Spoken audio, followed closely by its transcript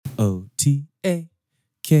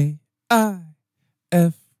OTAKIFY.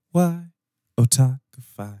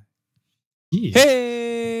 Otakify. Yeah.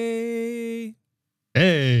 Hey!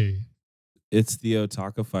 Hey. It's the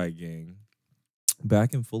Otakify gang.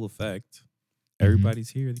 Back in full effect. Mhm. Everybody's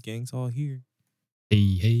here. The gang's all here.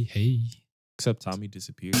 Hey. Except Tommy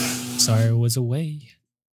disappeared. Sorry I was away.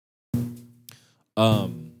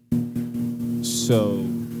 So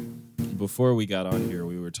before we got on here,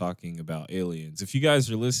 we were talking about aliens. If you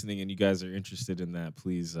guys are listening and you guys are interested in that,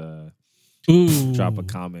 please drop a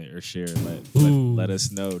comment or share. Let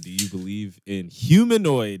us know. Do you believe in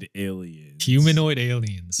humanoid aliens? Humanoid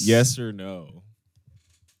aliens. Yes or no?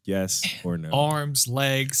 Yes or no? Arms,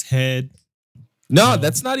 legs, head. No, No.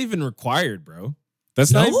 that's not even required, bro.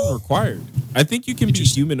 That's not even required. I think you can be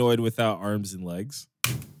humanoid without arms and legs.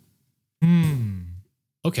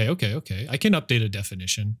 Okay. I can update a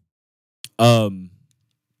definition.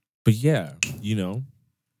 But yeah, you know.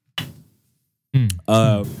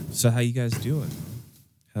 So how you guys doing?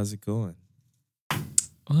 How's it going?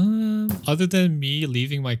 Other than me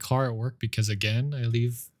leaving my car at work because again, I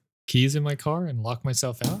leave keys in my car and lock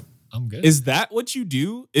myself out, I'm good. Is that what you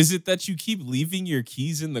do? Is it that you keep leaving your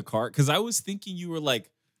keys in the car? Because I was thinking you were like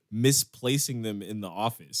misplacing them in the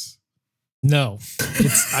office. No,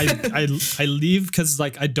 it's I leave because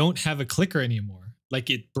like I don't have a clicker anymore. Like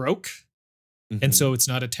it broke, and so it's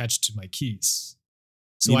not attached to my keys.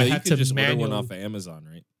 So I had to just manually order one off of Amazon,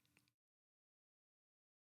 right?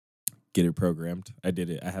 Get it programmed. I did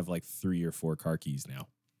it. I have like 3 or 4 car keys now.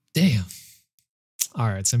 Damn. All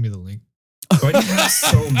right, send me the link. Why do you have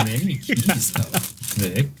so many keys, though,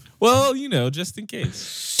 Vic? Well, you know, just in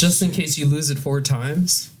case. Just in case you lose it 4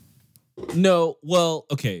 times? No, well,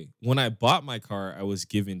 okay. When I bought my car, I was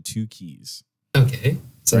given 2 keys. Okay,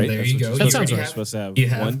 so right? there That's you what go. That You sounds already right. You're have, supposed to have you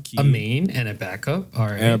have one key a main and a backup. All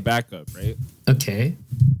right. and a backup, right? Okay.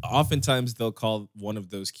 Oftentimes, they'll call one of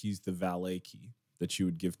those keys the valet key that you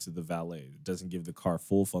would give to the valet. It doesn't give the car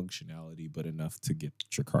full functionality, but enough to get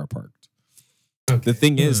your car parked. Okay. The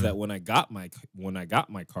thing is that when I got my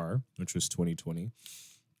car, which was 2020,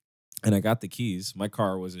 and I got the keys, my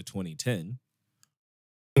car was a 2010.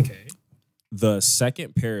 Okay. The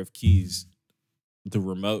second pair of keys, the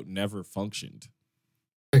remote never functioned.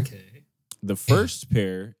 Okay. The first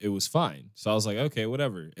pair, it was fine. So I was like, okay,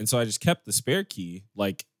 whatever. And so I just kept the spare key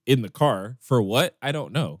like in the car for what? I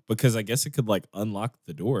don't know. Because I guess it could like unlock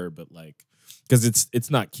the door, but like because it's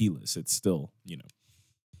not keyless. It's still, you know.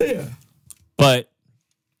 Yeah. But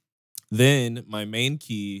then my main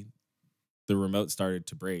key, the remote started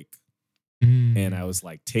to break. And I was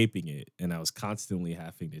like taping it, and I was constantly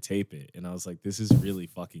having to tape it. And I was like, this is really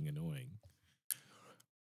fucking annoying.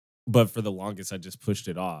 But for the longest, I just pushed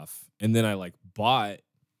it off. And then I like bought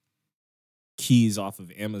keys off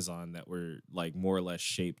of Amazon that were like more or less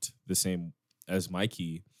shaped the same as my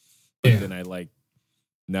key. But then I like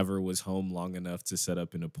never was home long enough to set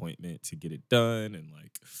up an appointment to get it done. And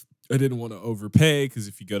like, I didn't want to overpay because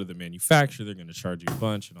if you go to the manufacturer, they're going to charge you a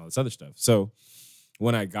bunch and all this other stuff. So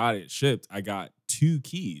when I got it shipped, I got 2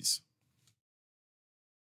 keys.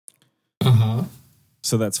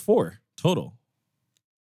 So that's 4 total.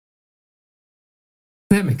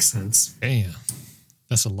 That makes sense. Damn.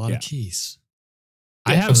 That's a lot Yeah. of keys.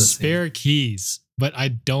 Yeah, I have for the same. spare keys, but I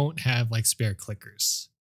don't have like spare clickers.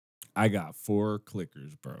 I got 4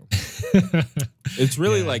 clickers, bro. It's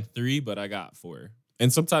really Yeah. like 3, but I got 4.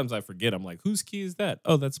 And sometimes I forget. I'm like, whose key is that?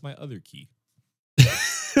 Oh, that's my other key.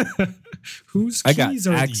 Whose I got keys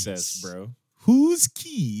are access, these? bro. Whose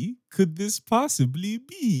key could this possibly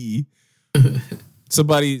be?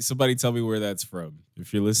 Somebody tell me where that's from.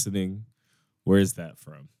 If you're listening, where is that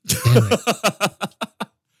from? Damn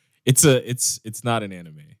it. It's not an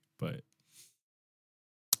anime, but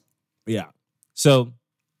yeah. So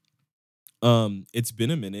it's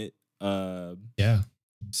been a minute Yeah.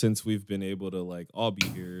 since we've been able to like all be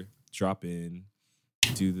here, drop in,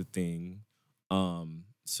 do the thing.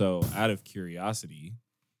 So out of curiosity,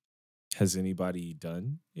 has anybody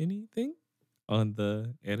done anything on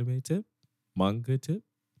the anime tip, manga tip?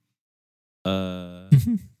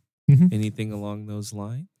 Anything along those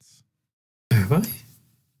lines? Have I?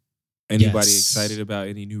 Anybody Yes. excited about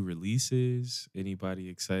any new releases? Anybody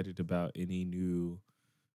excited about any new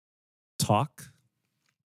talk?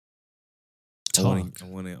 I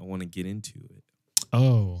want to get into it.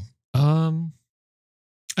 Oh.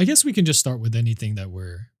 I guess we can just start with anything that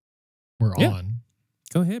we're Yeah. on.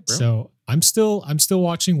 Go ahead, bro. So I'm still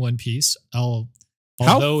watching One Piece. How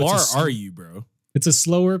Although far it's a are you, bro? It's a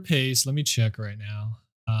slower pace. Let me check right now.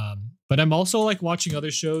 But I'm also like watching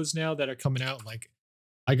other shows now that are coming out. Like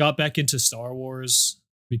I got back into Star Wars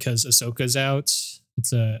because Ahsoka's out.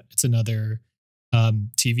 It's another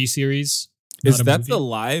TV series. Is not a that movie. the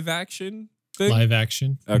live action thing? Live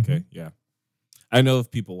action? Okay, Mhm. yeah. I know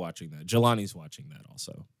of people watching that. Jelani's watching that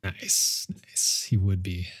also. Nice. He would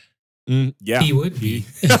be. Yeah, He would be.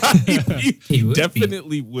 he would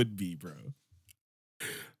definitely would be, bro.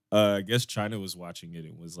 I guess China was watching it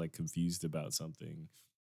and was like confused about something.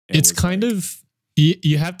 It's kind of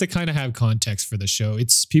you have to kind of have context for the show.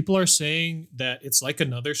 It's people are saying that it's like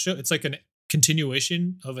another show. It's like a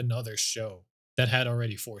continuation of another show that had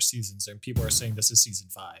already 4 seasons, and people are saying this is season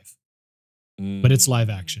 5. But it's live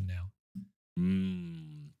action now.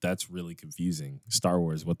 That's really confusing. Star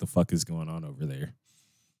Wars, what the fuck is going on over there?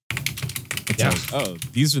 Yeah.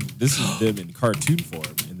 This is them in cartoon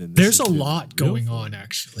form, and then there's a lot going on form.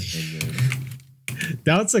 Actually.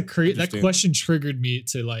 That's a that question triggered me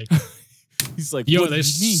to like. He's like, yo,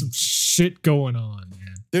 there's some shit going on,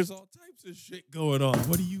 man. There's all types of shit going on.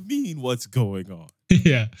 What do you mean? What's going on?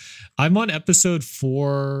 Yeah, I'm on episode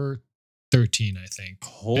 413, I think.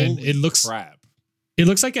 Holy and it looks crap! It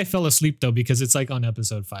looks like I fell asleep though because it's like on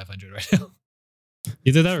episode 500 right now.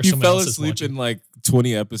 Either that or you someone fell else asleep is watching. and like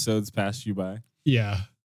 20 episodes passed you by. Yeah,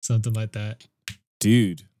 something like that.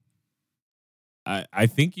 Dude, I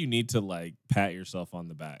think you need to like pat yourself on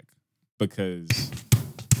the back because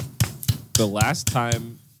the last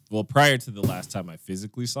time, well, prior to the last time I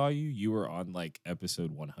physically saw you, you were on like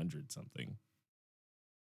episode 100 something.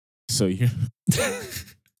 So you're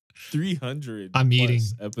 300. I'm eating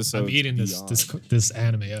episodes. I'm eating this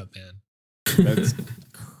anime up, man. That's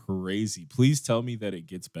crazy. Please tell me that it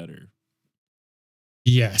gets better.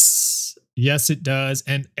 Yes, it does,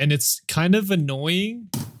 and it's kind of annoying,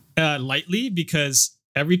 lightly, because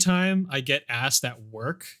every time I get asked at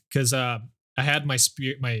work, because I had my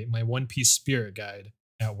One Piece spirit guide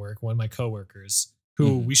at work, one of my coworkers,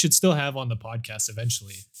 who we should still have on the podcast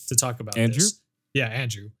eventually to talk about Andrew. This. Yeah,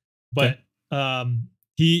 Andrew, but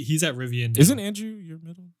he's at Rivian. Isn't Andrew your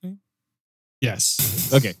middle name?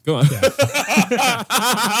 Yes. Okay, go on. Yeah.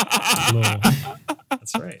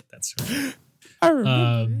 That's right. I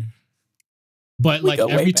remember. But like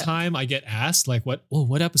every back. time I get asked, like,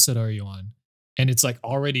 what episode are you on? And it's like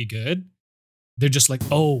already good. They're just like,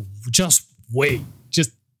 oh, just wait.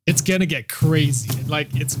 It's gonna get crazy. And like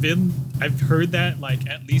I've heard that like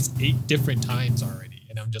at least 8 different times already.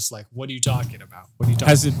 And I'm just like, what are you talking about?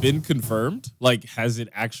 Has it been confirmed? Like, has it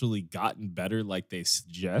actually gotten better like they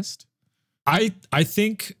suggest? I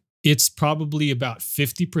think it's probably about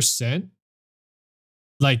 50%.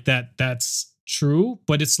 Like that's true,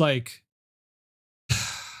 but it's like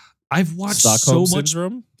I've watched Stockholm so much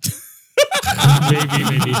syndrome?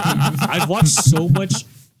 maybe. I've watched so much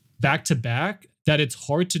back to back that it's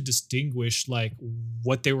hard to distinguish like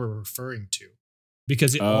what they were referring to,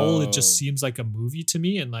 because it just seems like a movie to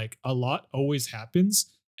me, and like a lot always happens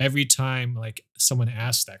every time like someone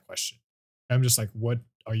asks that question. I'm just like, what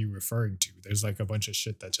are you referring to? There's like a bunch of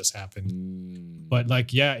shit that just happened. But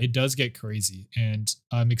like, yeah, it does get crazy. And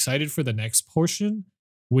I'm excited for the next portion,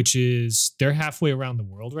 which is they're halfway around the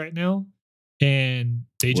world right now. And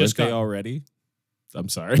they just got already. I'm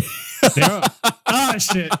sorry.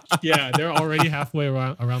 Shit. Yeah, they're already halfway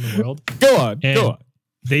around the world. Go on.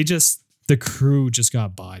 The crew just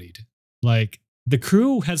got bodied. Like the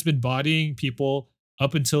crew has been bodying people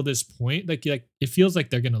up until this point. Like it feels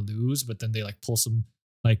like they're gonna lose, but then they like pull some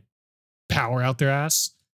like power out their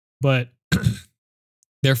ass. But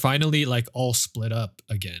they're finally like all split up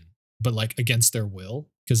again, but like against their will,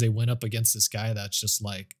 because they went up against this guy that's just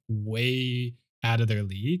like way out of their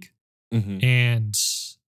league. And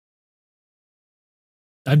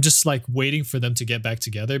I'm just like waiting for them to get back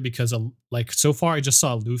together, because like so far I just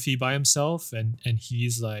saw Luffy by himself and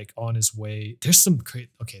he's like on his way. There's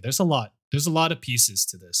a lot of pieces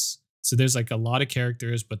to this. So there's like a lot of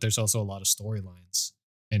characters, but there's also a lot of storylines,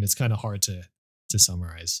 and it's kind of hard to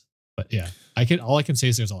summarize. But yeah, all I can say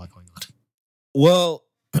is there's a lot going on. Well,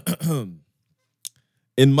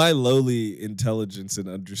 in my lowly intelligence and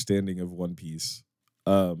understanding of One Piece,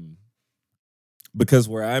 because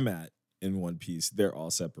where I'm at in One Piece, they're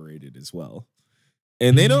all separated as well.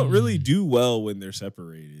 And they don't really do well when they're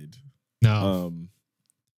separated. No.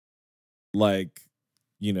 Like,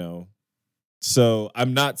 you know, so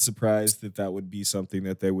I'm not surprised that would be something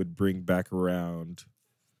that they would bring back around.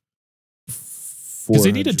 Because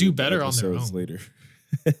they need to do better on their own. Later.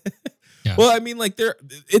 Yeah. Well, I mean, like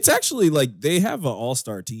it's actually like they have an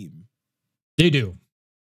all-star team. They do.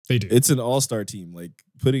 It's an all-star team, like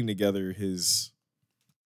putting together his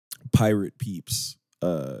pirate peeps.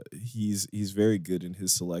 He's very good in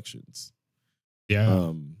his selections.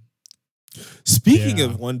 Yeah. Speaking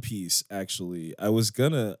of One Piece, actually, I was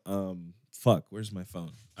gonna fuck, where's my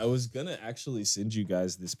phone? I was gonna actually send you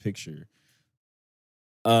guys this picture.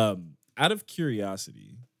 Out of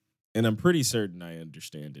curiosity, and I'm pretty certain I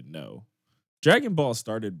understand and know, Dragon Ball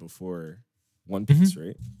started before One Piece,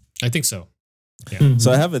 right? I think so. Yeah. Mhm.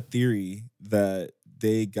 So I have a theory that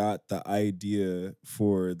they got the idea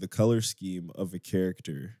for the color scheme of a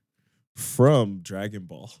character from Dragon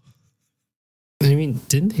Ball. I mean,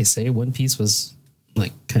 didn't they say One Piece was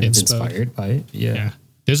like kind of Inspo. inspired by it? Yeah.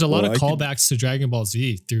 There's a lot Well, of I can- callbacks to Dragon Ball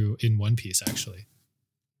Z in One Piece, actually,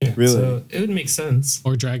 Yeah, Really? So it would make sense.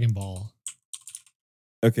 or Dragon Ball.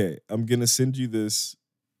 Okay, I'm gonna send you this.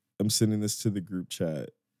 I'm sending this to the group chat.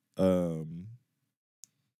 Because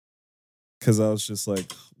I was just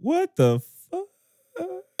like, what the fuck?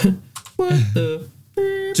 What the?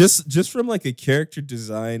 Just from like a character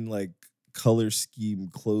design, like color scheme,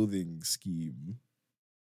 clothing scheme.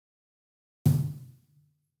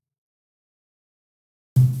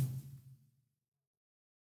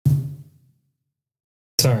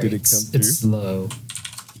 Sorry, Did it come it's slow.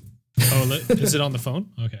 Oh, is it on the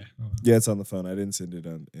phone? Okay. Yeah, it's on the phone. I didn't send it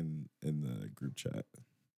on in the group chat.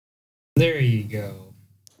 There you go.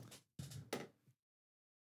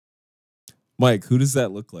 Mike, who does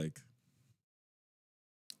that look like?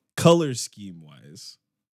 Color scheme wise.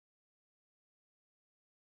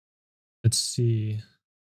 Let's see.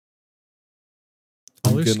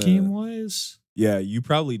 Color gonna- scheme wise? Yeah, you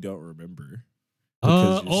probably don't remember.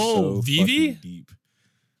 because you're so Vivi? fucking deep.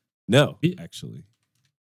 No, Vi- actually.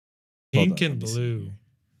 Hold Pink on, and let me see blue.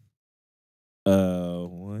 here.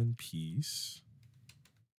 One Piece.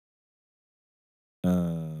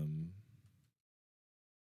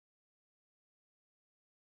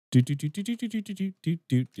 Do do do do do do do do do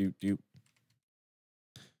do do do.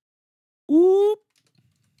 Whoop.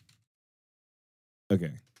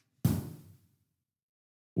 Okay.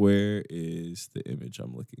 Where is the image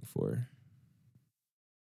I'm looking for?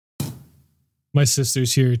 My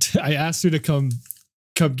sister's here. I asked her to come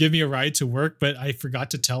give me a ride to work, but I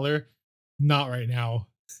forgot to tell her not right now.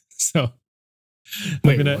 So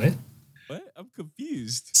Wait, what? What? I'm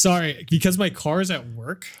confused. Sorry, because my car's at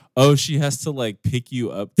work. Oh, she has to like pick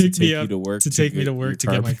you up to Pick me take up you to work to take me to get work your to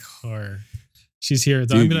get my car. car. She's here.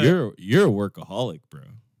 So Dude, you're a workaholic, bro.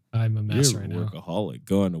 I'm a mess You're right a now. workaholic,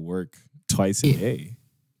 going to work twice a Yeah. day.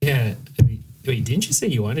 Yeah. I mean, wait, didn't you say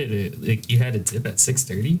you wanted to like you had a dip at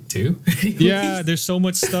 6:30 too? Yeah, there's so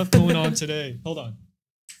much stuff going on today. Hold on.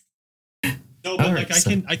 No, but Alright, like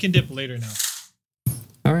so- I can dip later now.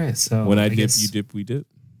 All right. So When I dip, guess- you dip, we dip.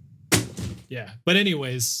 Yeah. But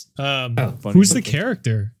anyways, Oh, Funny. who's the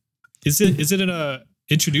character? Is it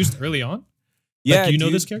introduced early on? Yeah, do you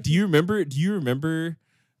know this character? Do you remember?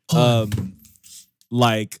 Oh.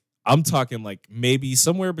 Like I'm talking like maybe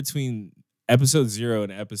somewhere between episode 0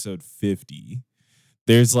 and episode 50.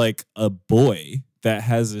 There's like a boy that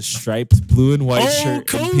has a striped blue and white Oh,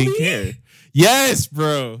 shirt and pink Kobe? hair. Yes,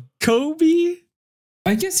 bro. Kobe?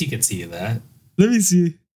 I guess you could see that. Let me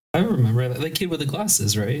see. I remember that. The kid with the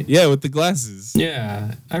glasses, right? Yeah, with the glasses.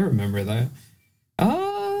 Yeah, I remember that.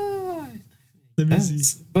 Ah, Let me that's-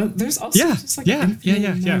 see. but there's also Yeah, just like yeah, an yeah, infinite yeah,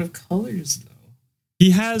 amount yeah. of colors though.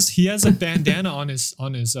 He has a bandana on his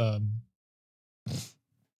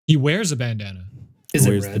he wears a bandana. Is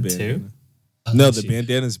Where's it the red bandana? too? No, Let the me see.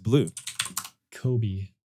 bandana's blue. Kobe.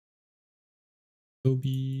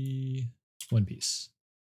 One Piece.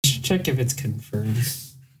 Check if it's confirmed.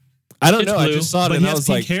 I don't It's know. I blue, just saw it but and he I has was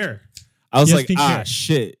pink like, hair. I was He has like, pink hair.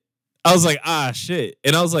 shit. I was like, shit.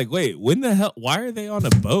 And I was like, wait, when the hell? Why are they on a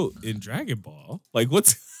boat in Dragon Ball? Like,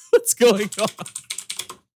 what's going on?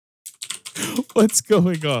 What's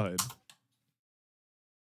going on?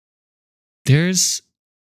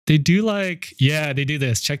 They do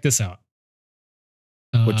this. Check this out.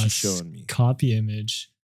 What you s- showing me? Copy image.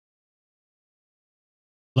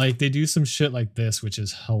 Like they do some shit like this, which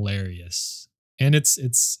is hilarious. And it's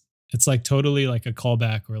like totally like a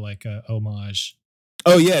callback or like a homage.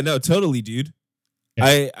 Oh yeah, no, totally, dude.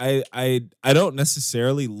 Yeah. I don't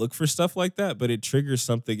necessarily look for stuff like that, but it triggers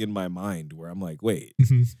something in my mind where I'm like, wait,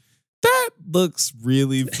 that looks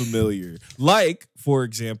really familiar. Like, for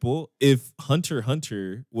example, if Hunter x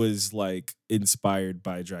Hunter was like inspired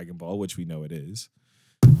by Dragon Ball, which we know it is,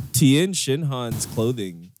 Tien Shinhan's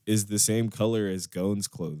clothing is the same color as Gon's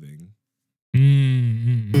clothing.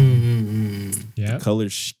 Yeah. Color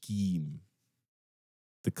scheme.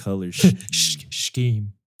 The color scheme.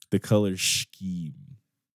 Scheme. The color scheme.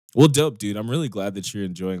 Well, dope, dude. I'm really glad that you're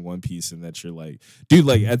enjoying One Piece and that you're like, dude,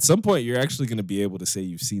 like at some point you're actually going to be able to say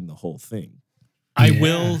you've seen the whole thing. I Yeah.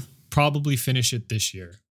 will probably finish it this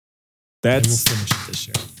year. That's I will finish it this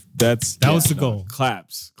year. that was the goal.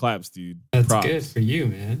 Claps, dude. That's Props. good for you,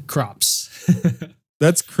 man. Crops.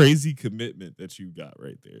 That's crazy commitment that you got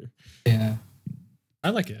right there. Yeah. I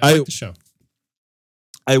like it. I like the show.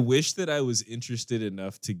 I wish that I was interested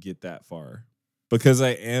enough to get that far because I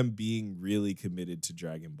am being really committed to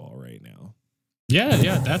Dragon Ball right now. Yeah,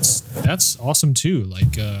 that's awesome too.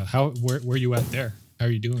 Like, where you at there? How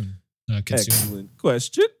are you doing? Excellent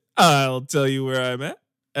question. I'll tell you where I'm at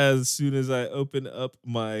as soon as I open up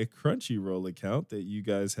my Crunchyroll account that you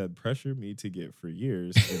guys had pressured me to get for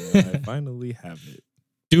years, and I finally have it.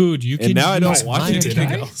 Dude, you can. And now I don't watch Did anything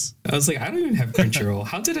I? else. I was like, I don't even have Crunchyroll.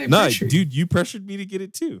 How did I No, pressure you? dude, you pressured me to get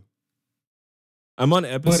it too. I'm on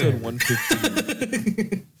episode Whatever.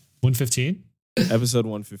 115. 115. Episode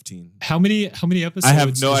 115. How many episodes? I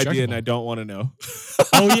have no is Dragon idea, and Ball? I don't want to know.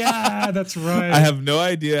 Oh yeah, that's right. I have no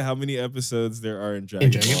idea how many episodes there are in Dragon,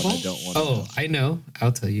 In Dragon Ball? and I don't want to know. Oh, I know.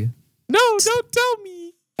 I'll tell you. No, don't tell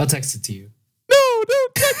me. I'll text it to you. No,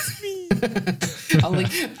 don't text me.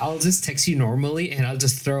 I'll just text you normally, and I'll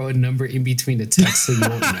just throw a number in between the text so you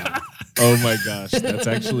won't know. Oh my gosh, that's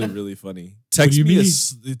actually really funny. What do you mean?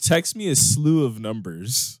 Text me a slew of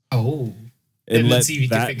numbers Oh, and And let let's see if you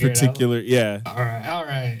can that figure it out. particular all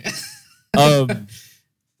right.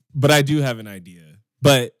 But I do have an idea.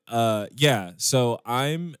 But yeah, so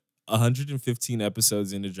I'm 115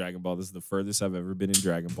 episodes into Dragon Ball. This is the furthest I've ever been in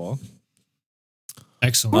Dragon Ball.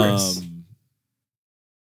 Excellent.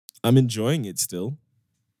 I'm enjoying it still,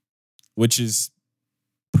 which is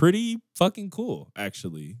pretty fucking cool,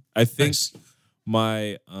 actually. I think Nice.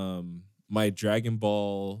 my my Dragon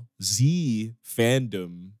Ball Z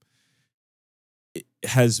fandom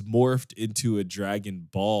has morphed into a Dragon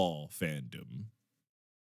Ball fandom.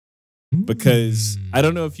 Because I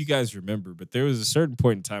don't know if you guys remember, but there was a certain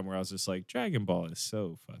point in time where I was just like, Dragon Ball is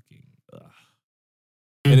so fucking ugh.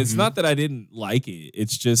 And it's not that I didn't like it.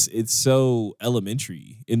 It's just, it's so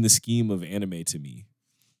elementary in the scheme of anime to me.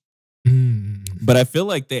 Mm. But I feel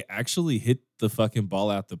like they actually hit the fucking ball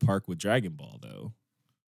out the park with Dragon Ball, though.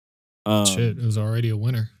 Shit, it was already a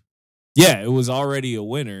winner. Yeah, it was already a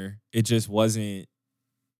winner. It just wasn't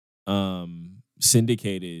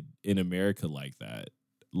syndicated in America like that,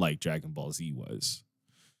 like Dragon Ball Z was.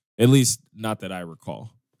 At least not that I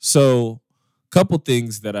recall. So couple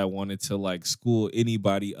things that I wanted to like school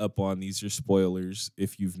anybody up on. These are spoilers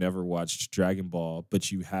if you've never watched Dragon Ball, but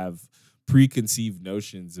you have preconceived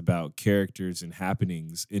notions about characters and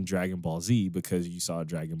happenings in Dragon Ball Z because you saw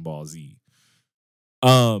Dragon Ball Z.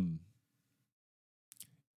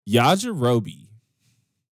 Yajirobe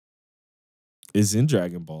is in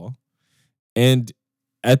Dragon Ball, and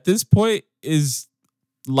at this point is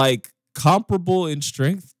like comparable in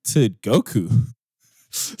strength to Goku.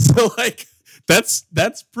 So like that's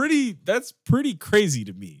pretty crazy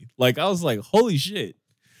to me. Like I was like, holy shit.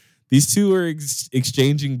 These two are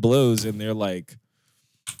exchanging blows and they're like,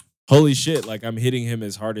 holy shit, like I'm hitting him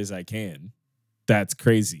as hard as I can. That's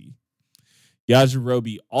crazy.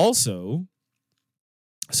 Yajirobe also,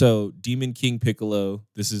 so Demon King Piccolo,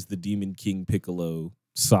 this is the Demon King Piccolo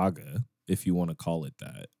saga, if you want to call it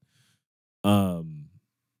that.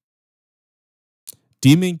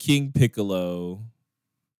 Demon King Piccolo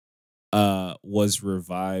was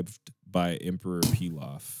revived by Emperor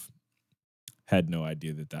Pilaf. Had no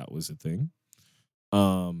idea that was a thing.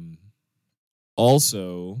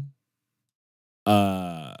 Also,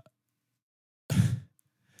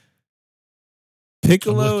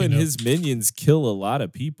 Piccolo and his minions kill a lot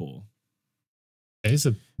of people. He's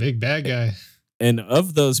a big bad guy. And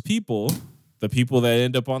of those people, the people that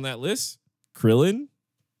end up on that list, Krillin,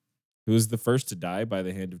 who was the first to die by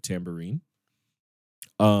the hand of Tambourine.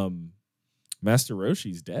 Master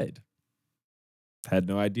Roshi's dead. Had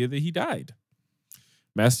no idea that he died.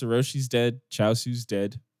 Master Roshi's dead. Chaosu's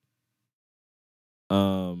dead.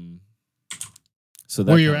 So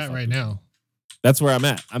Where you're at right now? That's where I'm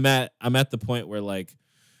at. I'm at the point where like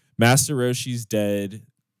Master Roshi's dead.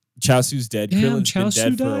 Chaosu's dead. Damn, Krillin's been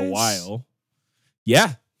dead for a while.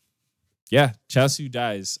 Yeah. Yeah. Chaosu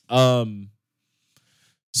dies.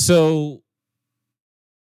 So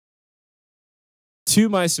to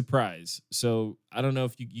my surprise, so I don't know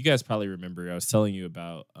if you guys probably remember, I was telling you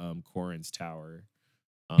about Korin's Tower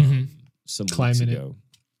some weeks ago.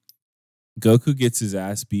 Goku gets his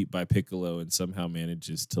ass beat by Piccolo and somehow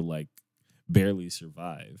manages to like barely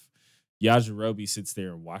survive. Yajirobe sits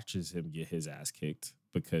there and watches him get his ass kicked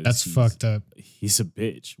because that's fucked up. He's a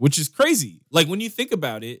bitch, which is crazy. Like when you think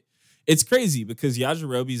about it, it's crazy because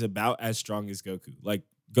Yajirobe's about as strong as Goku. Like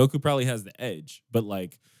Goku probably has the edge, but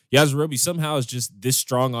like Yajirobe somehow is just this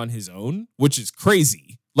strong on his own, which is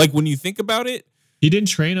crazy. Like when you think about it, he didn't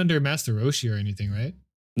train under Master Roshi or anything, right?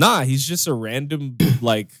 Nah, he's just a random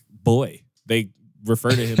like boy. They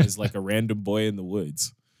refer to him as like a random boy in the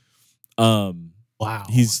woods. Wow.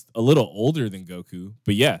 He's a little older than Goku,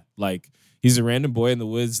 but yeah, like he's a random boy in the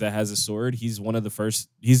woods that has a sword. He's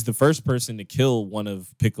the first person to kill one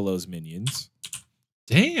of Piccolo's minions.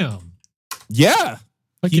 Damn. Yeah.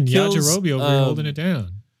 Fucking Yajirobe over here holding it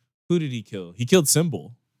down. Who did he kill? He killed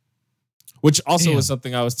Symbol, which also Damn. was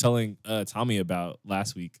something I was telling Tommy about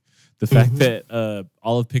last week. The fact that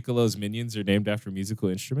all of Piccolo's minions are named after musical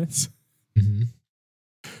instruments. Mm-hmm.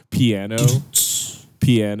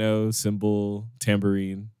 Piano, cymbal,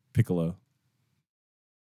 tambourine, piccolo.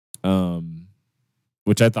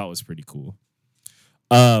 Which I thought was pretty cool.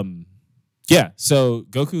 Yeah, so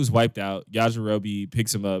Goku's wiped out. Yajirobe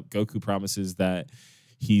picks him up. Goku promises that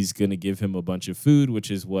he's gonna give him a bunch of food,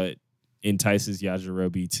 which is what entices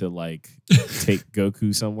Yajirobe to like take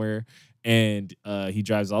Goku somewhere. And he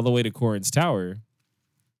drives all the way to Korin's tower.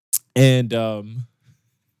 And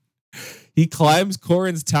he climbs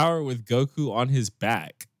Korin's tower with Goku on his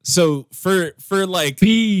back. So for like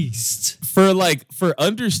beast, for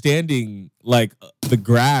understanding like the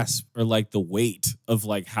grasp or like the weight of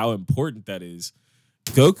like how important that is,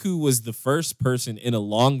 Goku was the first person in a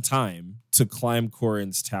long time to climb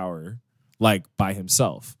Korin's tower like by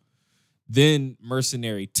himself. Then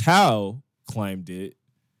Mercenary Tao climbed it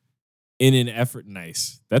in an effort.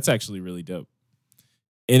 Nice. That's actually really dope.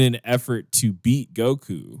 In an effort to beat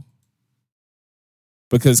Goku.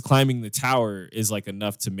 Because climbing the tower is like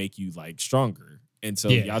enough to make you like stronger. And so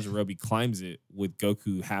Yajirobe climbs it with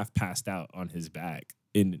Goku half passed out on his back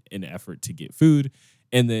in an effort to get food.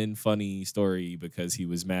 And then funny story, because he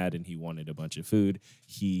was mad and he wanted a bunch of food,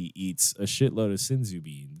 he eats a shitload of Senzu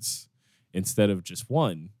beans instead of just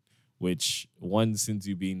one, which one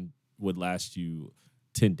Senzu bean would last you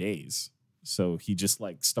 10 days. So he just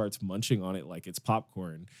like starts munching on it like it's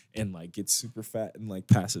popcorn and like gets super fat and like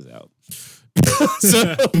passes out.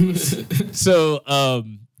 so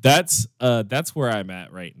that's where I'm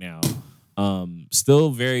at right now. Still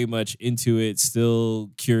very much into it, still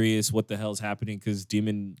curious what the hell's happening, because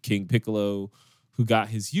Demon King Piccolo, who got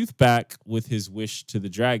his youth back with his wish to the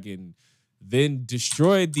dragon, then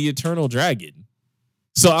destroyed the Eternal Dragon.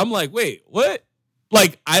 So I'm like, wait, what?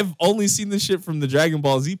 Like, I've only seen this shit from the Dragon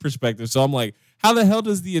Ball Z perspective. So I'm like, how the hell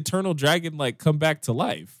does the Eternal Dragon like come back to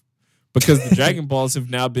life? Because the Dragon Balls have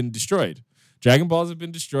now been destroyed. Dragon Balls have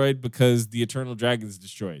been destroyed because the Eternal Dragon's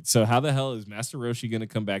destroyed. So how the hell is Master Roshi going to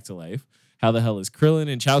come back to life? How the hell is Krillin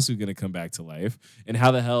and Chaozu going to come back to life? And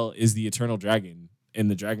how the hell is the Eternal Dragon and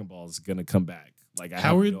the Dragon Balls going to come back? Like, I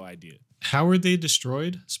have no idea. How are they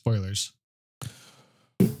destroyed? Spoilers.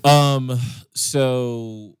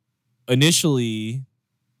 So initially,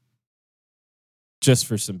 just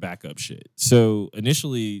for some backup shit. So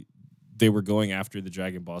initially, they were going after the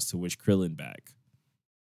Dragon Balls to wish Krillin back.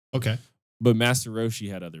 Okay. But Master Roshi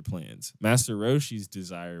had other plans. Master Roshi's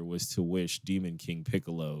desire was to wish Demon King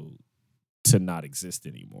Piccolo to not exist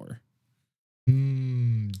anymore.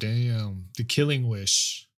 Damn. The killing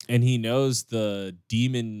wish. And he knows the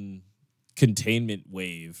demon containment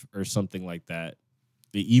wave or something like that.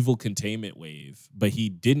 The evil containment wave. But he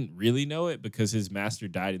didn't really know it because his master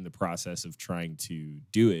died in the process of trying to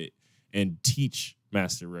do it and teach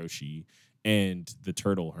Master Roshi and the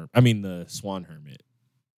the Swan Hermit.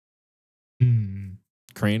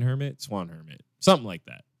 Crane Hermit? Swan Hermit. Something like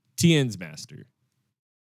that. Tien's master.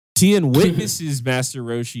 Tien witnesses Master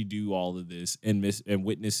Roshi do all of this and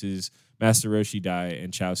witnesses Master Roshi die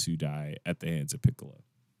and Chaozu die at the hands of Piccolo.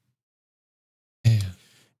 Man.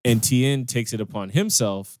 And Tien takes it upon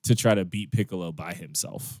himself to try to beat Piccolo by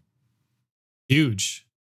himself. Huge.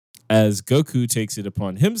 As Goku takes it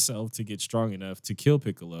upon himself to get strong enough to kill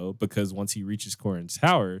Piccolo, because once he reaches Korin's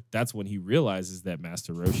tower, that's when he realizes that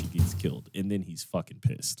Master Roshi gets killed, and then he's fucking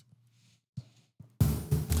pissed.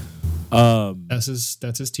 That's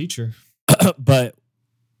his teacher. But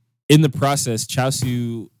in the process,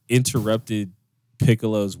 Chaozu interrupted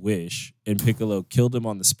Piccolo's wish, and Piccolo killed him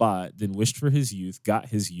on the spot, then wished for his youth, got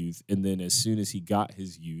his youth, and then as soon as he got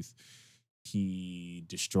his youth, he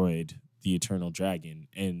destroyed the Eternal Dragon.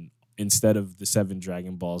 And instead of the 7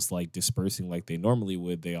 Dragon Balls like dispersing like they normally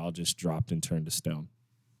would, they all just dropped and turned to stone.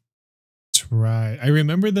 That's right. I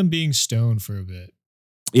remember them being stone for a bit.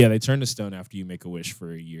 Yeah, they turn to stone after you make a wish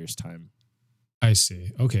for a year's time. I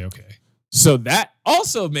see. Okay. So that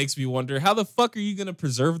also makes me wonder, how the fuck are you going to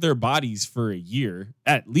preserve their bodies for a year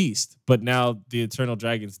at least? But now the Eternal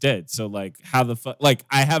Dragon's dead. So like, how the fuck? Like,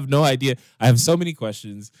 I have no idea. I have so many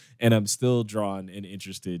questions, and I'm still drawn and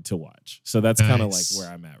interested to watch. So that's kind of like where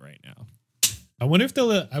I'm at right now. I wonder if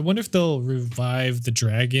they'll revive the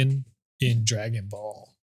dragon in Dragon Ball.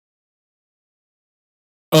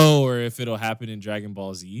 Oh, or if it'll happen in Dragon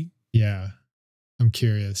Ball Z. Yeah, I'm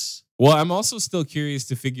curious. Well, I'm also still curious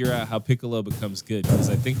to figure out how Piccolo becomes good because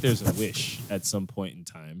I think there's a wish at some point in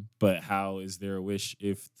time. But how is there a wish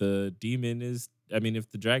if the demon is? I mean, if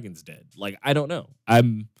the dragon's dead? Like, I don't know.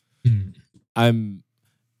 I'm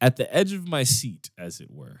at the edge of my seat, as it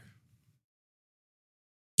were.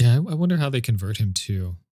 Yeah, I wonder how they convert him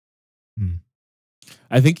too.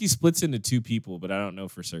 I think he splits into two people, but I don't know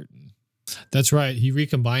for certain. That's right. He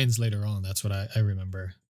recombines later on. That's what I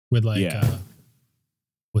remember. With like, Yeah.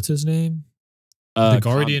 What's his name? The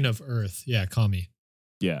Guardian of Earth. Yeah, Kami.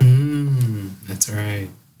 Yeah. That's right.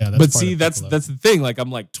 Yeah, that's But part see, of that's Piccolo. the thing. Like,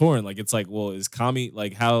 I'm like torn. Like, it's like, well, is Kami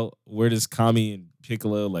like how? Where does Kami and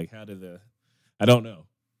Piccolo like? How do the? I don't know.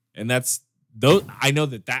 And that's those. I know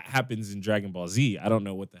that happens in Dragon Ball Z. I don't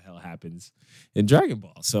know what the hell happens in Dragon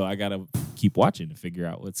Ball. So I gotta keep watching to figure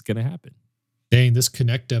out what's gonna happen. Dang, this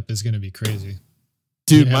connect up is gonna be crazy.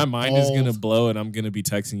 Dude, You my have mind is all- gonna blow, and I'm gonna be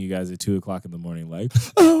texting you guys at 2:00 in the morning, like,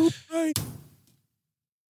 oh my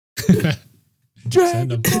Send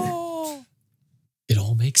 'em. Dragon Ball. It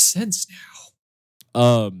all makes sense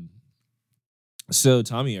now. So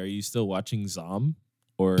Tommy, are you still watching Zom?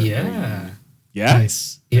 Or Yeah. yeah.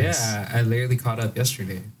 Nice. Yeah. I literally caught up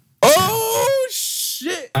yesterday. Oh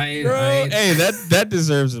shit, bro! I Hey, that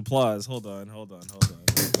deserves applause. Hold on.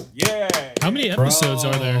 Yeah. How many episodes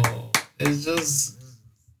are there? It's just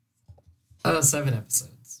 7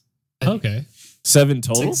 episodes. Okay. 7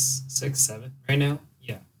 total? Six, 7 right now.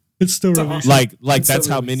 Yeah, It's still So- released. Like It's that's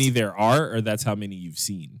so how many released. there are, or that's how many you've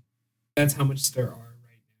seen. that's how much there are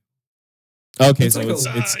right Okay, It's so like it's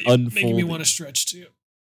a- it's you're unfolding. making me want to stretch too.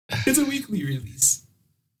 now. It's a weekly release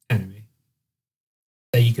anime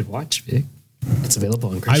that you could watch, Vic. It's available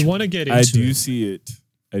on I Crunchyroll. want to get into I do it. see it.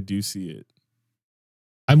 I do see it.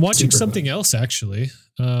 I'm watching Super something else actually.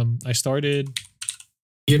 I started.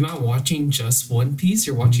 You're not watching just One Piece.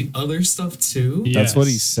 You're watching other stuff too. Yeah. That's what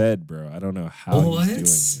he Yes. said, bro. I don't know how What? he's doing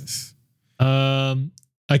this.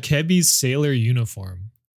 Akebi's sailor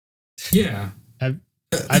uniform. Yeah. I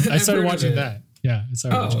I've started heard of watching it. that. Yeah, I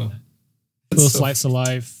started watching Oh, that. that's Little so slice of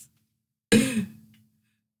life.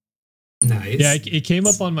 nice. Yeah, it came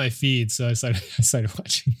up on my feed, so I started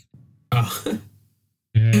watching. Oh.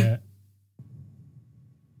 Yeah.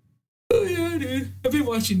 Oh yeah, dude. I've been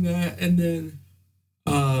watching that, and then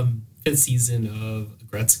fifth season of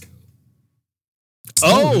Gretzko.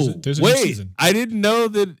 Oh, there's a new wait! season. I didn't know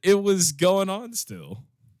that it was going on still.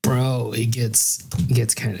 Bro, it gets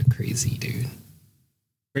kind of crazy, dude.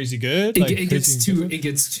 Crazy good. It, Like, it gets crazy too good? it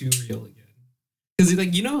gets too real again. Because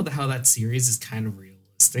like you know how that series is kind of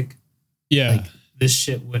realistic. Yeah. Like this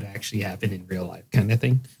shit would actually happen in real life, kind of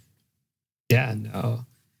thing. Yeah, no.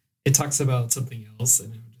 It talks about something else,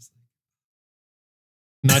 and I'm just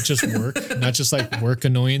like, Not just work, not just like work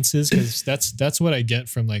annoyances, because that's what I get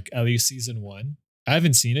from like at least season 1. I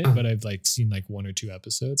haven't seen it, but I've like seen like 1 or 2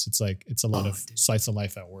 episodes. It's like it's a lot of dude. slice of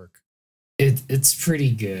life at work. it's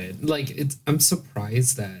pretty good. Like I'm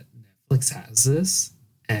surprised that Netflix has this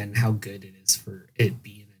and how good it is for it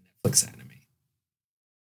being a Netflix anime.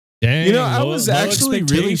 Dang, You know, I low- was low actually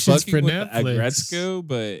really expectations fucking with Agretzko,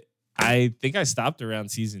 but I think I stopped around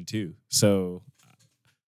season 2. So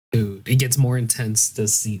Dude, it gets more intense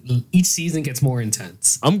this season. Each season gets more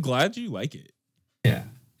intense. I'm glad you like it. Yeah,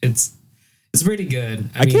 it's pretty good.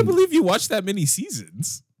 I can't believe you watched that many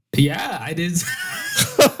seasons. Yeah, I did.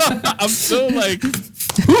 I'm so like,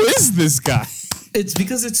 who is this guy? It's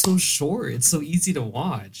because it's so short. It's so easy to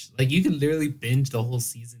watch. Like you can literally binge the whole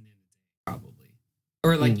season in a day, probably,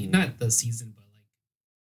 or like not the season, but like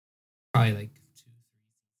probably like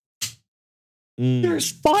 2. There's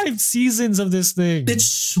 5 seasons of this thing. It's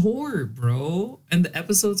short, bro, and the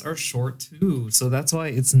episodes are short too, so that's why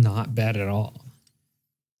it's not bad at all.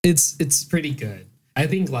 It's pretty good. I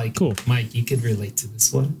think like Cool. Mike, you could relate to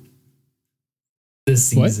this one.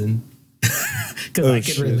 This What? season. Because Oh, I could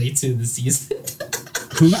shit. relate to the season.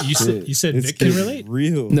 Who you said It's Vic can getting relate?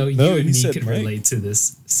 Real. No, you and he me said could Mike. relate to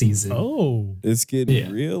this season. Oh. It's getting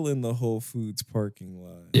Yeah. real in the Whole Foods parking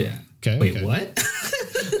lot. Yeah. Okay. Wait, okay.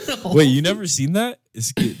 what? Wait, you never seen that?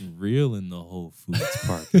 It's getting real in the Whole Foods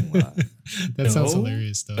parking lot. That sounds No.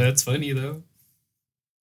 hilarious though. That's funny though.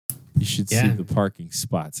 You should see Yeah. the parking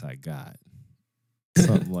spots I got.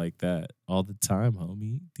 Something like that. All the time,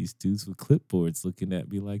 homie. These dudes with clipboards looking at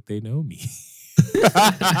me like they know me.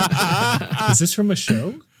 Is this from a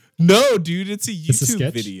show? No, dude, it's a It's a YouTube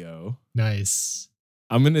sketch? video. Nice.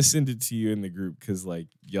 I'm gonna send it to you in the group because like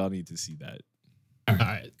y'all need to see that. All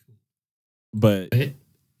right. But But, yeah.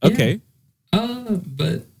 okay.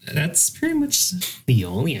 But that's pretty much the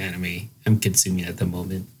only anime I'm consuming at the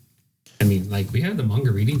moment. I mean, like we had the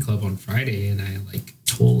manga reading club on Friday, and I like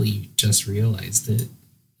totally just realized it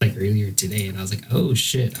like earlier today, and I was like, oh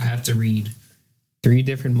shit, I have to read 3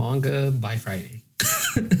 different manga by Friday.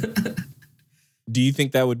 Do you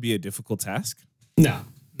think that would be a difficult task? No.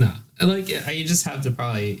 Like I just have to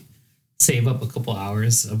probably save up a couple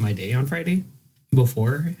hours of my day on Friday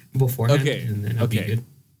beforehand, Okay. and then I'll be good.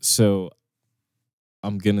 So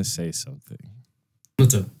I'm gonna say something.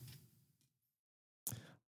 What's up?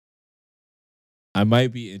 I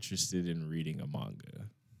might be interested in reading a manga.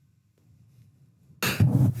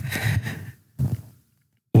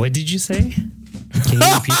 What did you say? Can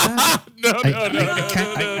you repeat that? No.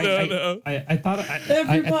 I thought I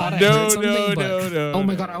heard something, but oh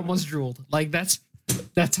my god, I almost drooled. Like that's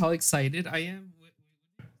how excited I am.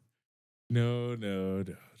 No.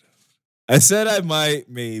 I said I might,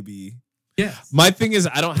 maybe. Yeah. My thing is,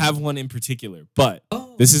 I don't have one in particular, but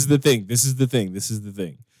this is the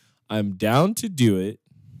thing. I'm down to do it,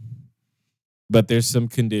 but there's some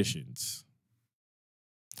conditions.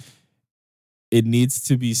 It needs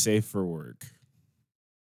to be safe for work.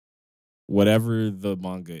 Whatever the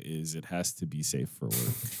manga is, it has to be safe for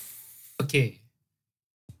work. Okay.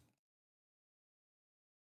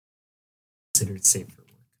 Considered safe for work.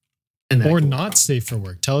 And Or not safe for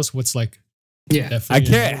work. Tell us what's like. Yeah. I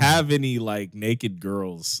can't have any like naked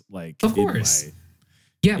girls like. Of course.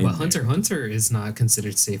 Yeah, but in Hunter x Hunter is not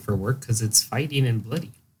considered safe for work because it's fighting and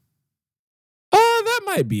bloody. That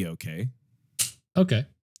might be okay. Okay.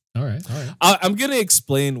 All right. I'm going to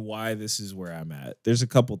explain why this is where I'm at. There's a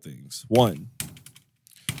couple things.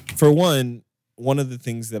 For one of the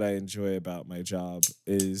things that I enjoy about my job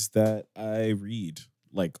is that I read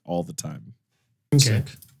like all the time. Okay.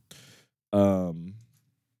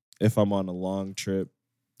 If I'm on a long trip,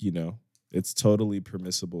 it's totally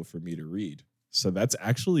permissible for me to read. So that's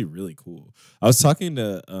actually really cool. I was talking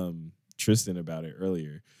to Tristan about it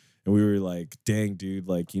earlier. And we were like, dang, dude,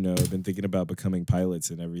 like, I've been thinking about becoming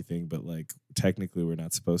pilots and everything, but like, technically, we're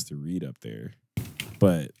not supposed to read up there.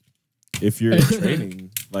 But if you're in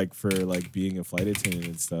training, like, for like being a flight attendant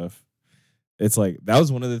and stuff, it's like, that was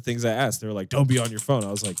one of the things I asked. They were like, don't be on your phone.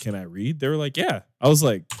 I was like, can I read? They were like, yeah. I was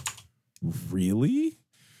like, really?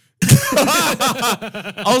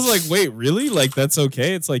 I was like, wait, really? Like, that's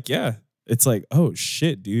okay? It's like, yeah. It's like, oh,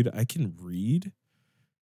 shit, dude, I can read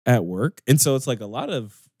at work. And so it's like a lot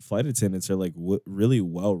of flight attendants are like really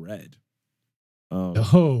well read,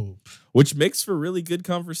 which makes for really good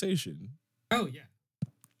conversation. Oh yeah.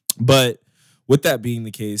 But with that being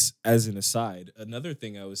the case, as an aside, another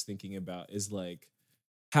thing I was thinking about is like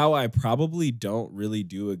how I probably don't really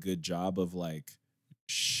do a good job of like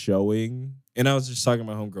showing. And I was just talking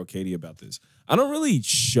to my homegirl Katie about this. I don't really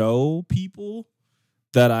show people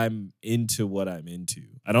that I'm into what I'm into.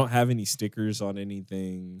 I don't have any stickers on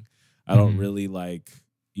anything. I don't really like,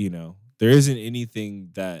 there isn't anything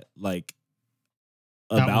that like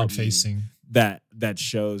about me facing that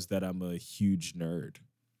shows that I'm a huge nerd.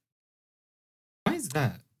 Why is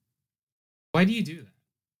that? Why do you do that?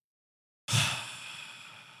 Is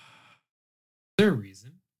there a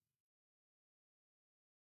reason?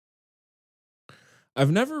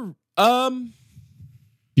 I've never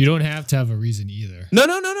You don't have to have a reason either. No.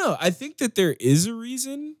 I think that there is a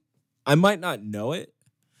reason. I might not know it,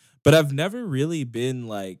 but I've never really been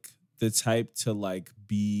like the type to like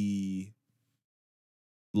be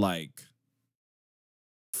like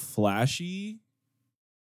flashy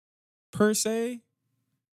per se.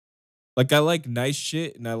 Like I like nice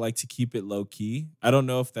shit and I like to keep it low key. I don't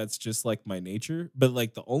know if that's just like my nature, but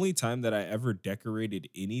like the only time that I ever decorated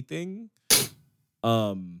anything,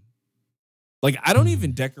 like I don't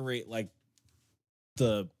even decorate like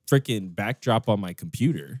the freaking backdrop on my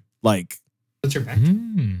computer. Like What's your backdrop?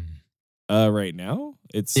 Right now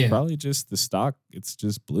it's probably just the stock. It's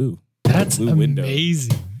just blue. That's blue window.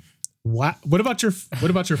 Amazing. What about your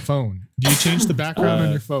phone? Do you change the background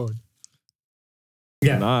on your phone?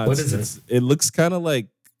 Yeah. Nah, what is it? It looks kind of like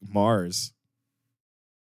Mars.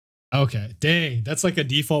 Okay. Dang, that's like a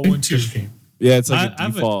default one too. Yeah, it's like a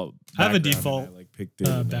default. I have a default picked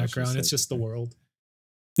it background. It's just the world.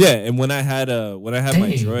 Yeah, and when I had my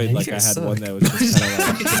Droid, like I had one that was just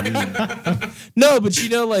kind of like no, but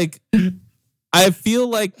like I feel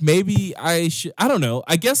like maybe I should. I don't know.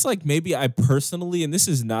 I guess like maybe I personally, and this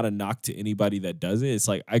is not a knock to anybody that does it. It's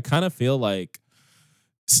like I kind of feel like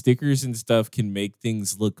stickers and stuff can make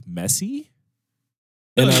things look messy,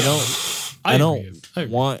 and I don't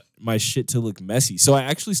want my shit to look messy. So I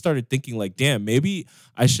actually started thinking like, damn, maybe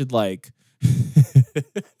I should like.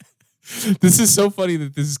 This is so funny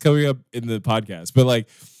that this is coming up in the podcast, but like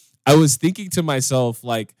I was thinking to myself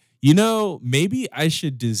like, You know, maybe I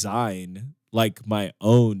should design like my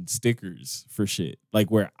own stickers for shit.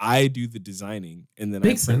 Like where I do the designing and then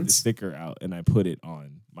Makes I print the sense. sticker out and I put it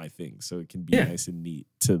on my thing so it can be Yeah. nice and neat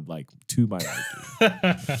to my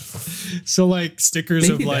liking. So like stickers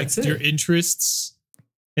Maybe of like that's it. your interests,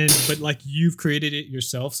 but like you've created it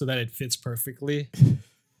yourself so that it fits perfectly.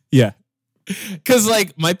 Yeah. Cause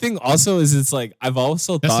like my thing also is it's like I've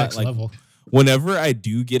also That's thought next like level. whenever I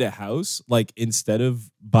do get a house, like instead of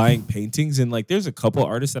buying paintings and like there's a couple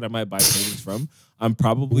artists that I might buy paintings from, I'm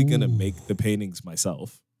probably gonna make the paintings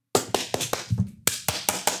myself.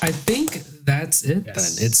 I think that's it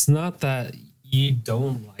Yes. then. It's not that you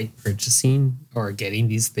don't like purchasing or getting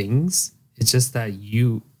these things. It's just that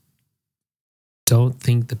you don't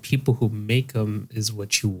think the people who make them is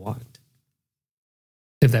what you want.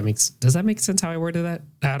 If that does that make sense how I worded that?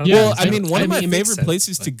 I don't Yeah, Well, know. I mean, one of my it makes favorite sense,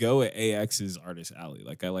 places to but- go at AX is Artist Alley.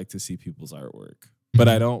 Like I like to see people's artwork, but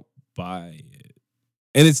I don't buy it.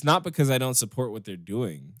 And it's not because I don't support what they're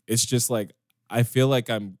doing. It's just like I feel like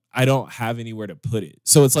I don't have anywhere to put it.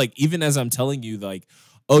 So it's like even as I'm telling you like,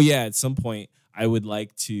 oh yeah, at some point I would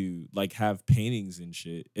like to like have paintings and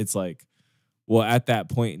shit. It's like, well, at that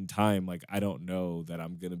point in time, like I don't know that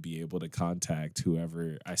I'm gonna be able to contact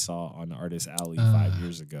whoever I saw on Artist Alley 5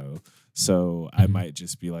 years ago. So I might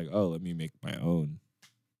just be like, oh, let me make my own.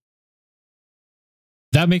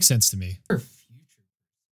 That makes sense to me. For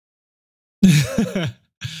future.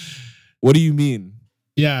 What do you mean?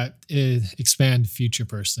 Yeah, expand future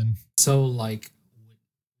person. So like when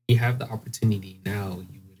you have the opportunity now,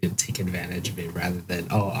 you wouldn't take advantage of it rather than,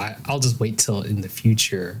 I'll just wait till in the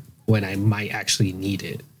future when I might actually need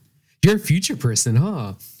it. You're a future person,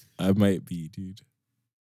 huh? I might be, dude.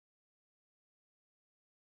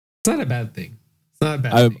 It's not a bad thing. It's not a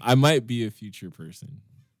bad thing. I might be a future person.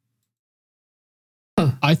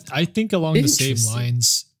 I think along the same Interesting.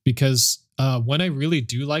 lines because when I really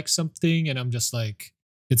do like something and I'm just like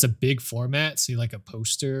it's a big format, say like a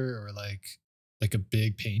poster or like a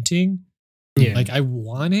big painting, Yeah. like I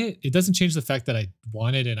want it. It doesn't change the fact that I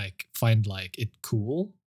want it and I find like it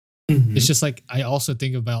cool. Mhm. It's just like I also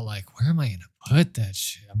think about like where am I gonna put that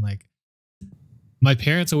shit? I'm like my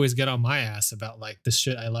parents always get on my ass about like the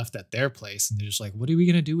shit I left at their place and they're just like, what are we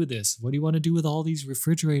gonna do with this? What do you want to do with all these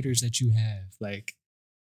refrigerators that you have? Like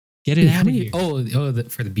get it Dude, out how of many? here.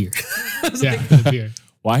 For the beer. Yeah, for the beer.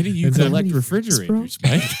 Why do you It's how collect many fridges, refrigerators,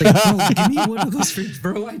 bro? Mike? Like, bro, give me one of those fridges,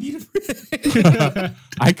 bro. I need a fridge.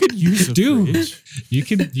 I could use a Dude. fridge.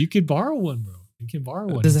 you could borrow one, bro. You can borrow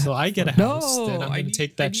one. Does it So I get a No, house, then I'm I gonna need-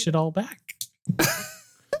 take I that need- shit all back.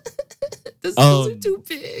 Those are Um, too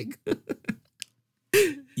big.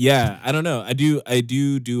 Yeah, I don't know. I do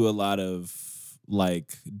a lot of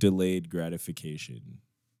like delayed gratification.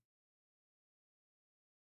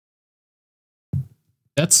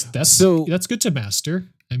 That's So- that's good to master.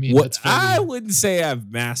 I mean, What that's very, I wouldn't say I've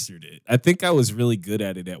mastered it. I think I was really good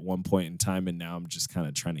at it at one point in time, and now I'm just kind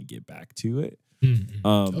of trying to get back to it.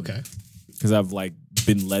 okay. Because I've like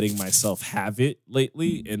been letting myself have it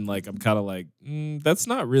lately, and like I'm kind of like that's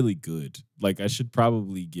not really good. Like I should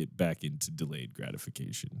probably get back into delayed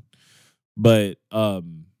gratification. But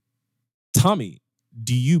Tommy,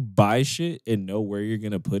 do you buy shit and know where you're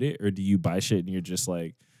gonna put it, or do you buy shit and you're just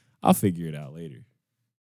like, I'll figure it out later?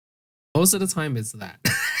 Most of the time, it's that.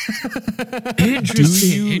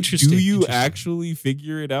 Do you actually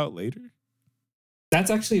figure it out later? That's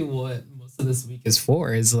actually what most of this week is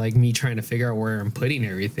for. Is like me trying to figure out where I'm putting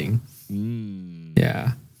everything.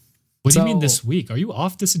 Yeah. What do you mean So- this week? Are you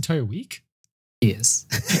off this entire week? Yes.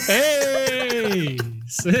 Hey,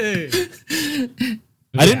 sick.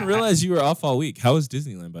 I didn't realize you were off all week. How was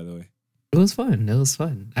Disneyland, by the way? It was fun. It was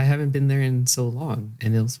fun. I haven't been there in so long,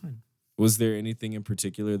 and it was fun. Was there anything in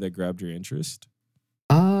particular that grabbed your interest?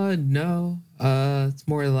 No. It's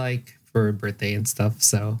more like for a birthday and stuff.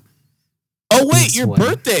 So Oh wait, This your one.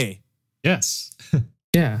 birthday. Yes,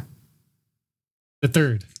 yeah. the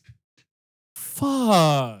 3rd.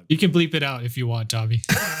 Fuck. You can bleep it out if you want, Tommy.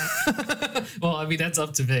 Well, I mean that's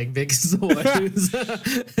up to Vic. Vic is the one who's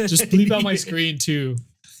Just bleep out my screen too.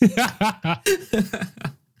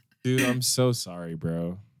 Dude, I'm so sorry,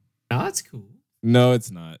 bro. No, it's cool. No,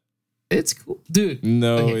 it's not. It's cool, dude.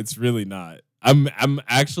 No, Okay. it's really not. I'm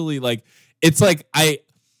actually like it's like I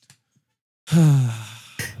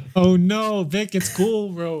Oh no, Vic, it's cool,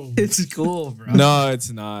 bro. It's cool, bro. No,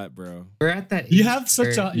 it's not, bro. We're at that. You age have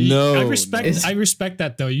such where- a No, I respect no. I respect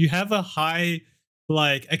that though. You have a high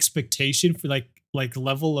like expectation for like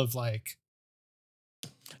level of like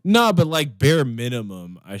No, but like bare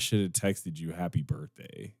minimum, I should have texted you happy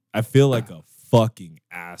birthday. I feel like a fucking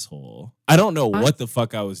asshole. I don't know what the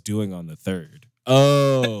fuck I was doing on the 3rd.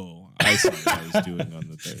 Oh, I see what I was doing on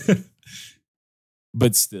the third.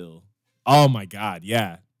 But still, oh my god,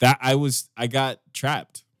 yeah, that I got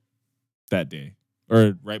trapped that day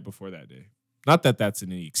or right before that day. Not that that's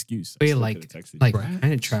any excuse. Wait, like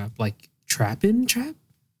kind of trap, like trap?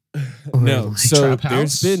 No, like so trap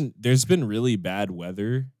house? there's been really bad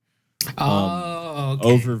weather Oh, okay.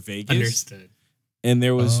 over Vegas, Understood. and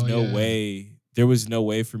there was Oh, no yeah. way. There was no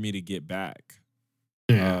way for me to get back.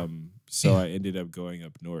 Yeah. So I ended up going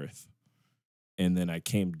up north, and then I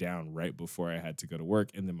came down right before I had to go to work,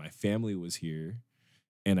 and then my family was here,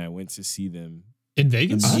 and I went to see them. In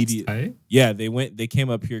Vegas? Oh, Immediate- that's tight. Yeah, they came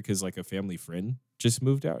up here because like a family friend just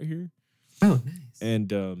moved out here, Oh, nice. and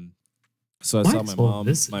so I Might saw as my well mom,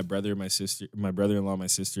 visit. my brother, my sister, my brother-in-law, my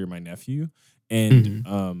sister, my nephew, and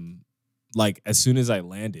like as soon as I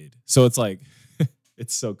landed, so it's like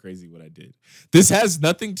it's so crazy what I did. This has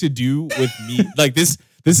nothing to do with me. Like this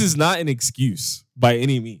is not an excuse by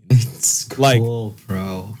any means. It's cool, Like-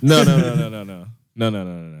 bro. No.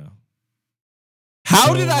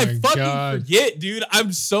 How Oh did I my fucking God. forget, dude?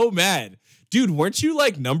 I'm so mad. Dude, weren't you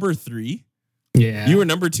like number 3? Yeah. You were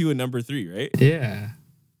number 2 and number 3, right? Yeah.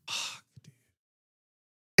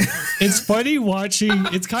 It's funny watching.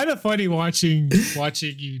 It's kind of funny watching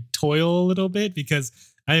you toil a little bit because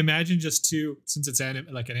I imagine just two, since it's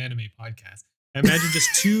like an anime podcast. I imagine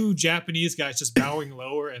just two Japanese guys just bowing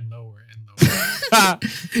lower and lower and lower. I'm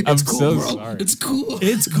It's cool, so bro. sorry. It's cool.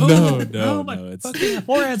 It's cool. No, my it's- fucking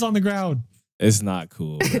forehead's on the ground. It's not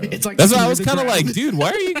cool. Bro. It's like That's why I seeing was the kind of ground. like, dude, why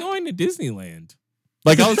are you going to Disneyland?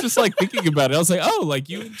 Like I was just like thinking about it. I was like, oh, like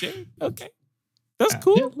you and Jay, okay, that's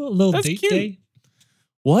cool. Yeah, little That's date cute. day.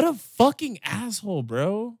 What a fucking asshole,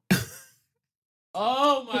 bro.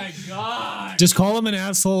 Oh my god. Just call him an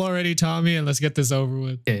asshole already, Tommy, and let's get this over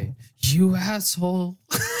with. Okay. You asshole.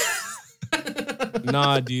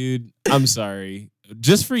 Nah, dude. I'm sorry.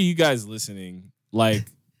 Just for you guys listening, like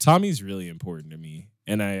Tommy's really important to me.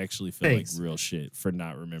 And I actually feel Thanks. like real shit for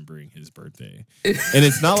not remembering his birthday. And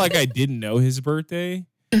it's not like I didn't know his birthday.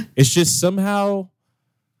 It's just somehow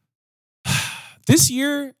this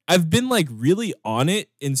year I've been like really on it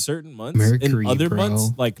in certain months. Mercury, in other bro.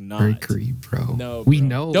 months, like not. Mercury, bro. No, we bro.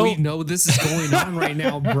 know. We Don't- know this is going on right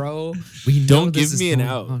now, bro. We know Don't this give is me an going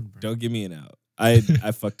out. on, bro. Don't give me an out. I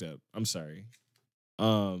fucked up. I'm sorry.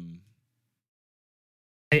 I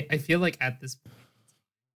feel like at this point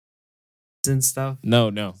and stuff.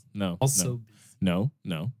 No. Also, No.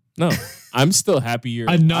 I'm still happy you're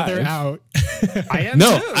Another alive. out. I am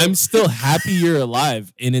No, too. I'm still happy you're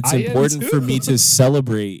alive, and it's I am important for me too. to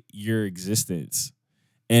celebrate your existence.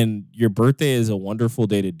 And your birthday is a wonderful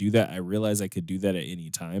day to do that. I realize I could do that at any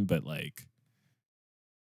time, but like,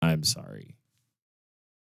 I'm sorry.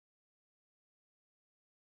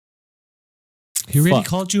 He already Fuck.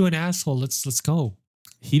 called you an asshole. Let's go.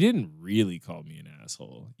 He didn't really call me an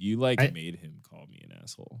asshole. You like I- made him call me an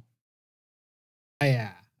asshole.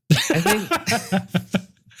 Yeah.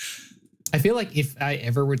 I feel like if I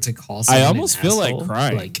ever were to call I someone almost an feel asshole, like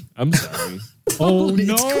crying. Like, I'm sorry. Oh It's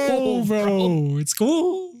no, cool, bro. It's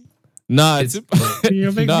cool. Nah, it's,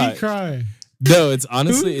 You'll make nah, me cry. no. It's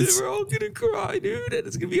honestly, dude, it's we're all gonna cry, dude, and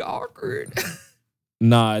it's gonna be awkward.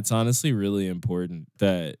 nah. It's honestly really important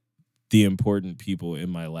that the important people in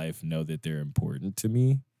my life know that they're important to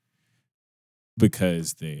me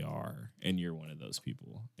because they are, and you're one of those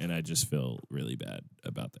people. And I just feel really bad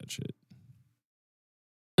about that shit.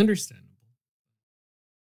 Understandable.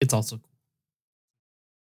 It's also cool.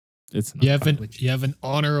 It's not. You have an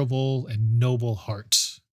honorable and noble heart.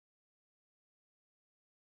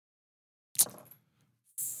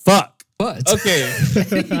 Fuck. But Okay.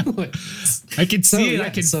 anyways, I can So, see it. yeah, I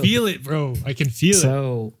can so- feel it, bro. I can feel it.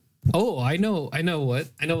 so I know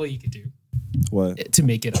what you could do What? to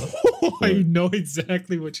make it up. I know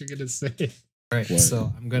exactly what you're gonna say. All right, What?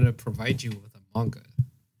 so I'm gonna provide you with a manga.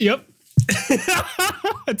 Yep.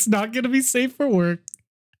 It's not gonna be safe for work.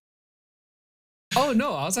 Oh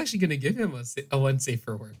no, I was actually gonna give him a one safe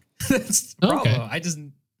for work. That's the Okay.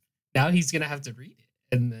 problem. Now he's gonna have to read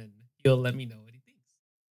it, and then he'll let me know what he thinks.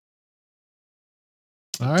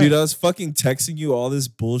 All right. Dude, I was fucking texting you all this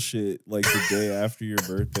bullshit like the day after your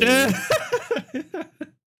birthday.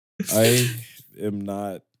 I am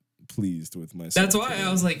not pleased with myself. That's why today.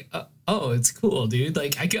 I was like, oh, it's cool, dude.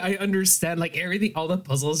 Like I understand, like everything, all the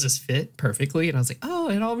puzzles just fit perfectly, and I was like, oh,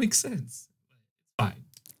 it all makes sense. Fine.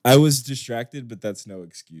 I was distracted, but that's no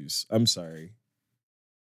excuse. I'm sorry.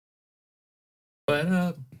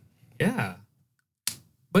 But yeah.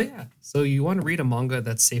 But yeah, so you want to read a manga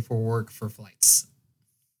that's safe for work for flights.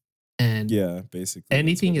 And Yeah, basically. that's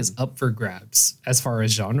anything what is up for grabs as far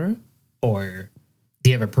as genre, or do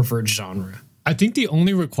you have a preferred genre? I think the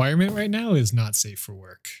only requirement right now is not safe for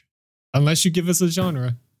work, unless you give us a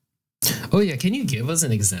genre. Oh yeah, can you give us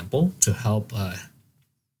an example to help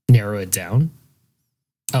narrow it down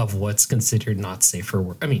of what's considered not safe for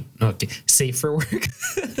work? I mean, okay, safe for work.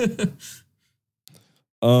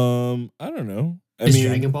 I don't know. Is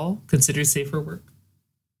Dragon Ball considered safe for work?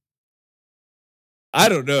 I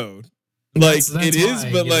don't know. Like That's it is,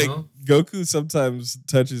 why, but you like know? Goku sometimes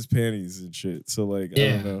touches panties and shit. So like I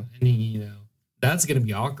don't know. and that's gonna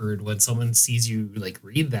be awkward when someone sees you like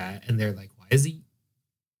read that and they're like, "Why is he?"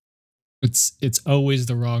 It's always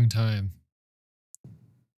the wrong time.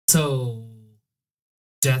 So,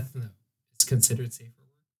 Death Note is considered safe for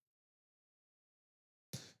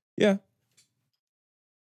work. Yeah.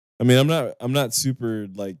 I mean, I'm not super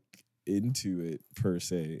like into it per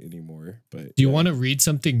se anymore. But Do you want to read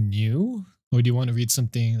something new, or do you want to read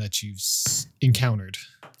something that you've encountered?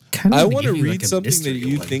 I want to read something that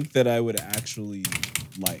you think that I would actually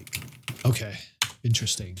like. Okay,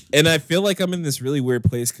 interesting. And I feel like I'm in this really weird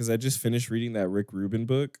place because I just finished reading that Rick Rubin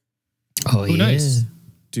book. Oh, yeah. Nice.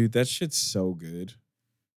 Dude, that shit's so good.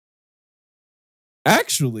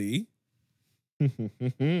 Actually, What'd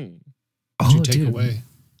you Oh, take dude, away?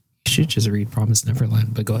 You should just read Promised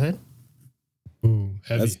Neverland, but go ahead. Ooh,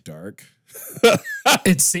 heavy. that's dark.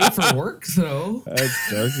 It's safe for work, though.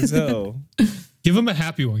 That's dark as hell. Give him a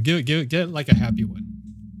happy one. Get like a happy one.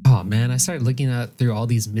 Oh man, I started looking at through all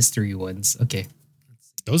these mystery ones. Okay,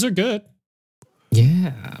 Those are good.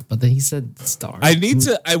 yeah, but then he said Star.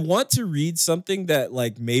 I want to read something that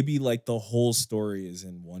like maybe like the whole story is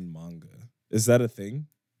in one manga. Is that a thing?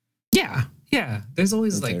 Yeah. There's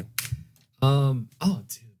always Okay. like, oh,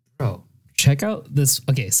 dude, bro, check out this.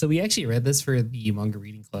 Okay, so we actually read this for the manga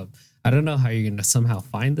reading club. I don't know how you're gonna somehow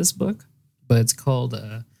find this book, but it's called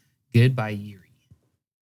Goodbye Yuri.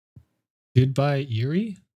 Goodbye,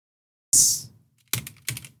 Eerie.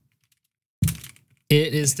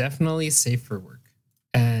 It is definitely safe for work,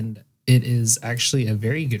 and it is actually a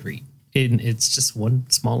very good read. And it's just one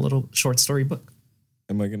small little short story book.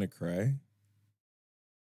 Am I gonna cry?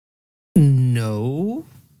 No,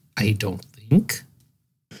 I don't think.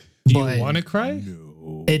 Do But- you want to cry?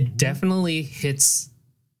 No. It definitely hits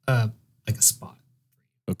like a spot.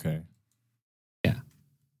 Okay. Yeah.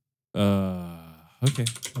 Okay.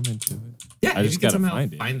 I'm into it. Yeah, I if just you can gotta somehow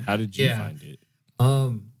find it. find How that. did you Yeah. find it?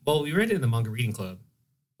 Well, we read it in the manga reading club,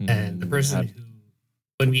 and the person who,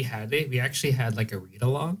 when we had it, we actually had like a read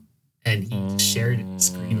along, and he shared a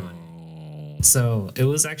screen on it. So it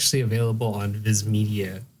was actually available on Viz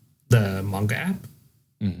Media, the manga app,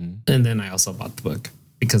 Mm-hmm. and then I also bought the book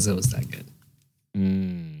because it was that good.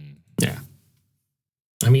 Yeah.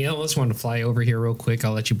 I mean, unless you want to fly over here real quick,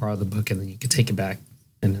 I'll let you borrow the book, and then you can take it back,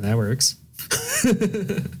 and then that works.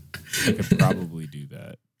 I could probably do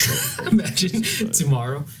that. Imagine But-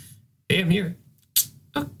 tomorrow. Hey, I'm here.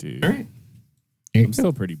 Dude. All right. Here you I'm go.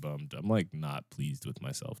 still pretty bummed. I'm like not pleased with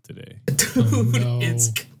myself today. Dude, no.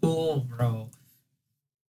 it's cool, bro.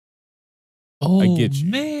 Oh, get you.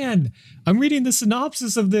 man. I'm reading the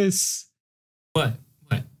synopsis of this, What?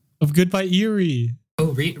 of Goodbye, Eerie.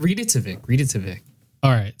 Oh, read it to Vic. Read it to Vic.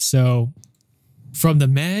 All right. So, from the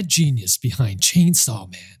mad genius behind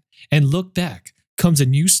Chainsaw Man and Look Back comes a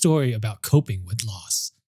new story about coping with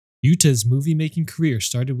loss. Yuta's movie making career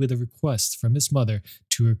started with a request from his mother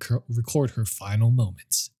to record her final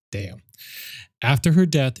moments. Damn. After her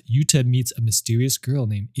death, Yuta meets a mysterious girl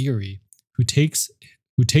named Eerie who takes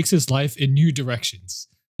his life in new directions.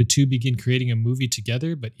 The two begin creating a movie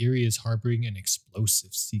together, but Eerie is harboring an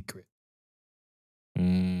explosive secret.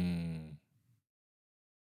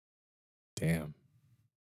 Damn.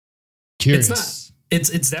 Curious.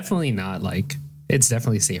 It's definitely not like it's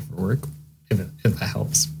definitely safe for work if that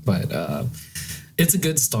helps. But it's a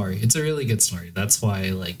good story. It's a really good story. That's why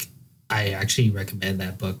like I actually recommend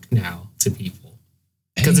that book now to people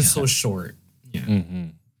because it's so short. Yeah. Mm-hmm.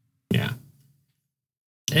 Yeah.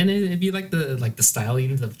 And if you like the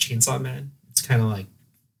styling of Chainsaw Man, it's kind of like,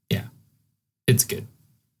 yeah, it's good.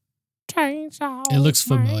 Chainsaw. It looks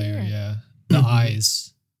familiar, yeah. The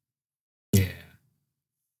eyes. Yeah.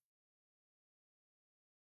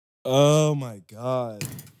 Oh my god.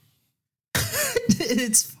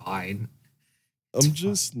 It's fine. I'm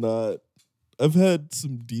just not. I've had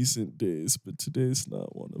some decent days, but today's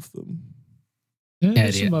not one of them. Yeah, Yeah,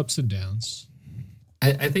 there's yeah. some ups and downs.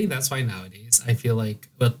 I think that's why nowadays I feel like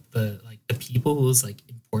with the people who's like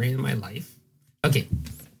important in my life. Okay.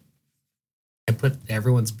 I put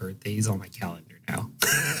everyone's birthdays on my calendar now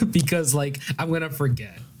because like I'm gonna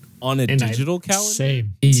forget. On a And digital calendar?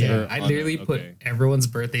 Same. Yeah, Or I on literally a- put okay. everyone's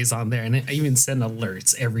birthdays on there, and I even send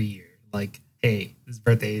alerts every year. Like, hey, his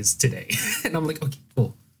birthday is today. And I'm like, okay,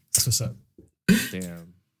 cool. That's what's up.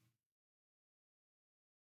 Damn.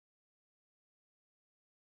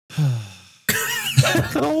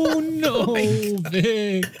 Oh no,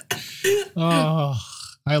 Vic. Oh,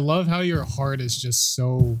 I love how your heart is just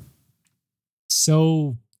so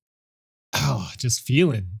just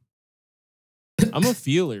feeling. I'm a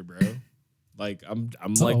feeler, bro. Like I'm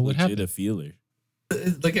So, like what legit happened? a feeler.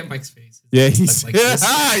 Look at Mike's face. Yeah, It's he's like this.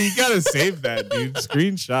 you gotta save that, dude.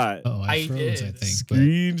 Screenshot. Oh, I I froze, did. I think. But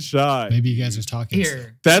Screenshot. maybe you guys are talking.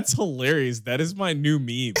 Here. That's hilarious. That is my new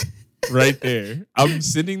meme right there. I'm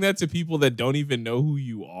sending that to people that don't even know who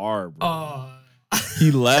you are, bro. Oh,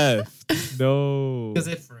 He left. No. because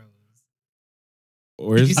it froze.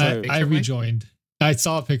 Where's you see my that I picture, Mike? rejoined. I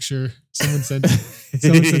saw a picture. Someone sent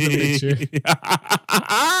the picture.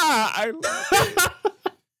 I love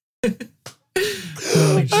it.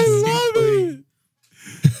 Oh, I shit. love it.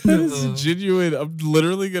 That is Uh-oh. genuine. I'm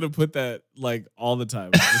literally gonna put that like all the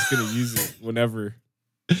time. I'm just gonna use it whenever.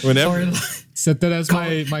 Or Whenever. Set that as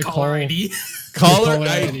my caller call. ID. Caller Caller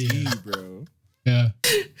ID, ID. bro. Yeah.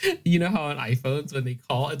 You know how on iPhones when they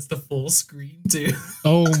call, it's the full screen too.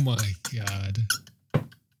 Oh my god.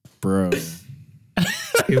 Bro.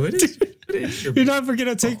 Hey, what is your You're not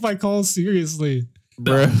gonna take my calls seriously.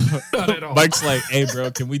 Bro. Not at all. Mike's like, hey,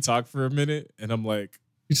 bro, can we talk for a minute? And I'm like,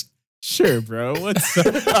 sure, bro. What's up?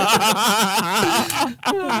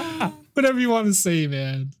 Whatever you want to say,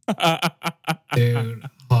 man. Dude?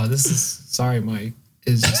 Oh, this is sorry, Mike.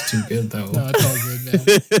 It's just too good though. No, it's all good,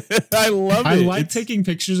 man. I love it. I like It's- taking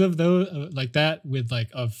pictures of those like that with like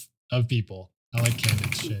of people. I like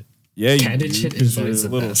candid shit. Yeah, you Candid do, shit 'cause is you're always a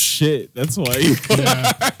the little best. shit. That's why you.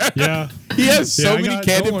 Yeah. He has so Yeah, I many got-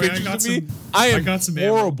 candid don't worry, I pictures got of me. some- I am got some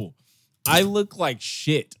ammo. horrible. I look like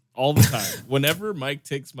shit all the time. Whenever Mike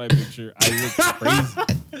takes my picture, I look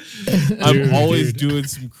crazy. I'm Dude, always dude. doing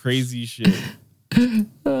some crazy shit.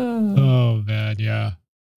 Oh man, yeah.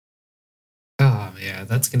 Oh yeah,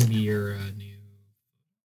 that's gonna be your new.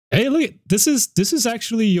 Hey, look at this is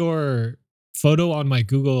actually your photo on my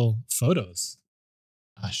Google Photos.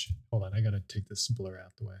 Gosh, hold on, I gotta take this blur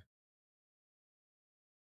out the way.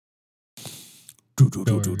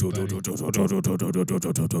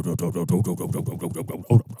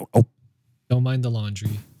 Don't mind the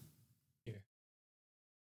laundry.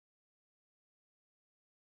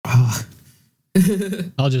 Oh.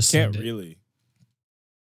 I'll just Can't send it. really.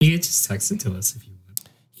 You could just text it to us if you want.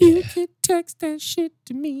 Yeah. could text that shit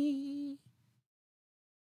to me.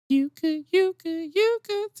 You could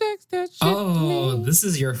text that shit Oh, this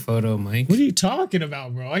is your photo, Mike. What are you talking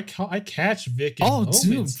about, bro? I catch Vic in Oh, moments.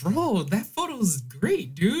 dude, bro, that photo's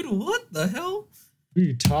great, dude. What the hell? What are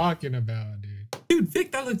you talking about, dude? Dude,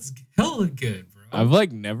 Vic, that looks hella good, bro. I've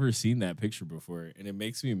like never seen that picture before, and it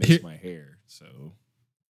makes me miss Here- my hair. So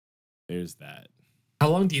there's that. How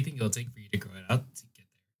long do you think it'll take for you to grow it out to get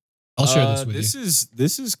I'll share this with you.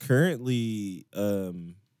 This is currently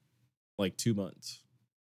like 2 months.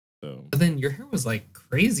 So But then your hair was like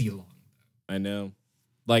crazy long. I know.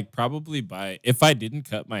 Like probably if I didn't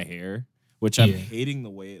cut my hair, which I'm Yeah. hating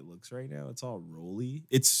the way it looks right now. It's all rolly.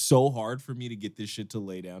 It's so hard for me to get this shit to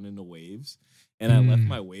lay down into waves. And I left Mm.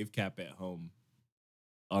 my wave cap at home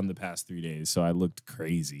on the past 3 days, so I looked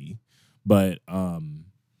crazy. But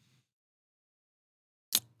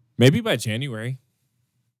maybe by January.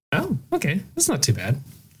 Oh, okay. That's not too bad.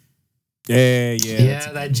 Yeah.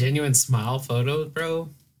 Yeah, that genuine smile photo, bro.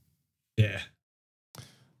 Yeah.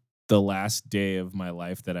 The last day of my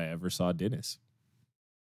life that I ever saw Dennis.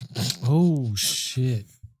 Oh shit.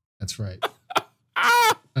 That's right.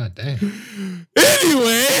 God damn.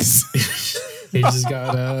 Anyways. He just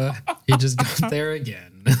got there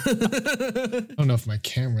again. I don't know if my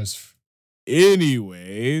camera's.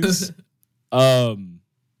 Anyways.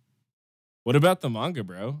 What about the manga,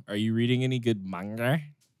 bro? Are you reading any good manga?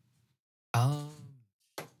 But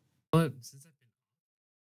since I've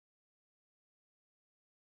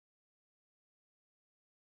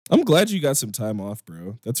been I'm glad you got some time off,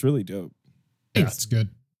 bro. That's really dope. Yeah, it's good.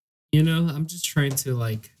 I'm just trying to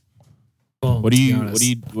like. Well, What to are be you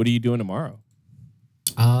honest, what are you doing tomorrow?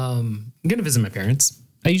 I'm gonna visit my parents.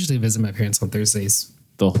 I usually visit my parents on Thursdays.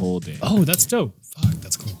 The whole day. Oh, that's dope. Fuck,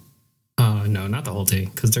 that's cool. No, not the whole day,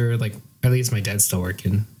 because they're like, at least my dad's still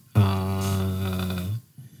working.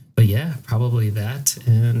 But yeah, probably that,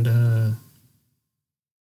 and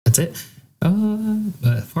that's it.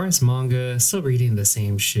 But as far as manga, still reading the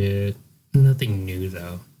same shit. Nothing new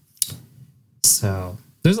though. So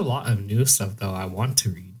there's a lot of new stuff though I want to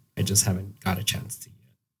read. I just haven't got a chance to yet.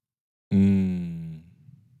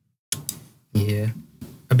 Yeah,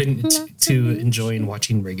 I've been to enjoying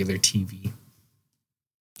watching regular TV.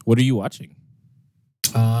 What are you watching?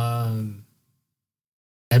 I've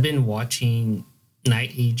been watching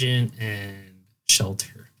Night Agent and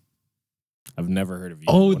Shelter. I've never heard of you.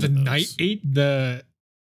 Oh, the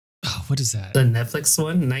what is that? The Netflix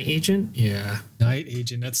one, Night Agent? Yeah. Night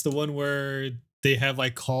Agent. That's the one where they have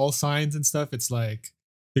like call signs and stuff. It's like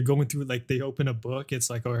they're going through, like they open a book. It's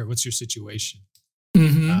like, all right, what's your situation?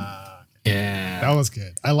 Mm-hmm. Yeah. Yeah. That was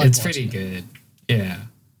good. I like It's pretty good. Yeah.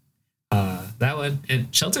 That one.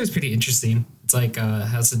 And Shelter is pretty interesting. It's like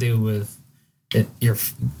has to do with I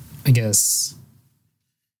guess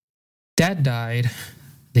dad died.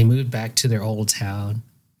 They moved back to their old town,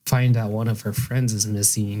 find out one of her friends is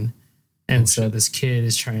missing. And so this kid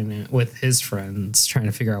is with his friends, trying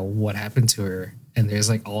to figure out what happened to her. And there's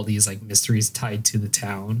like all these like mysteries tied to the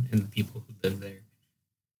town and the people who live there.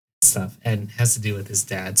 Stuff. And has to do with his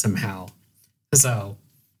dad somehow. So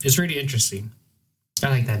it's really interesting. I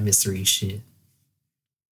like that mystery shit.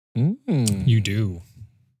 You do.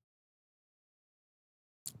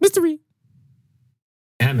 Mystery.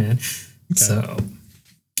 Yeah, man. Okay. So,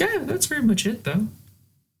 yeah, that's pretty much it, though.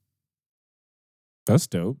 That's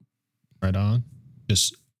dope. Right on.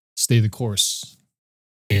 Just stay the course.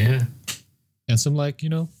 Yeah. And some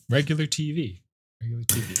regular TV. Regular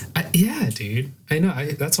TV. Yeah, dude. I know.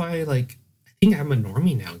 That's why I think I'm a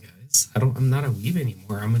normie now, guys. I'm not a weeb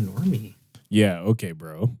anymore. I'm a normie. Yeah, okay,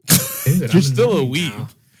 bro. Dude, You're still a weeb. now.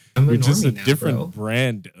 I'm a You're just a normie now, different bro.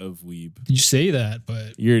 brand of weeb. You say that,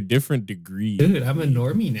 but You're a different degree. Dude, I'm a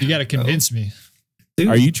normie now. you got to bro. convince me. Dude,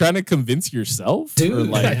 Are you trying to convince yourself? Dude, or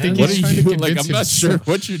like, I think what he's are trying to you like? I'm convince not sure himself.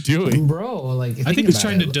 what you're doing. bro? Like, I think he's about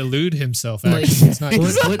trying to it. delude himself. Like, Actually, it's not.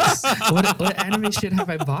 what anime shit have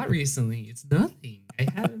I bought recently? It's nothing. I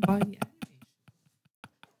haven't bought any anime.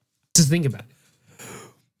 Just think about it.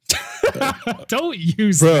 Don't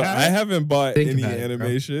use Bro, that. I haven't bought Think any about it, bro.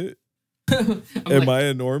 anime shit. I'm Am like, I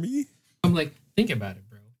a normie? I'm like, think about it,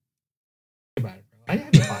 bro. Think about it, bro. I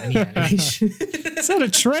haven't bought any animation. Is that a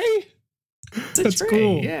tray? It's a That's tray.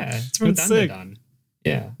 cool. Yeah, it's from That's sick. Dandadan.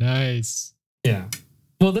 Yeah, Nice. yeah.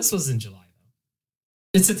 Well, this was in July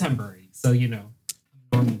though. It's September already, so I'm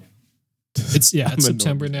normie now. It's I'm it's a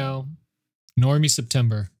September normie. now. Normie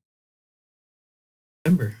September.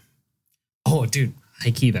 September. Oh, dude,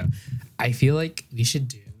 high key though. I feel like we should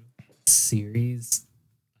do a series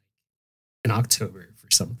in October for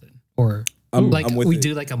something, or I'm with we it.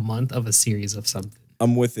 do like a month of a series of something.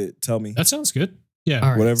 I'm with it. Tell me. That sounds good. Yeah. All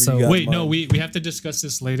right, Whatever so you got. Wait, no, mind. we have to discuss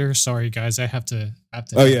this later. Sorry, guys. I have to.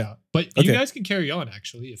 Oh, head yeah. out. But you Okay. guys can carry on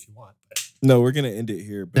actually if you want. But No, we're gonna end it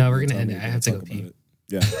here. but No, we're gonna tell end me it. I when have to go talk pee. about it.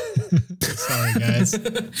 Yeah. sorry, guys.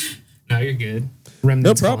 No, you're good.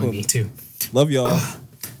 Remnant's calling problem. me too. Love y'all.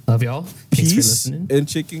 Love y'all. Thanks for Peace listening. and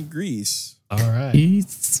chicken grease. All right.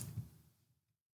 Peace.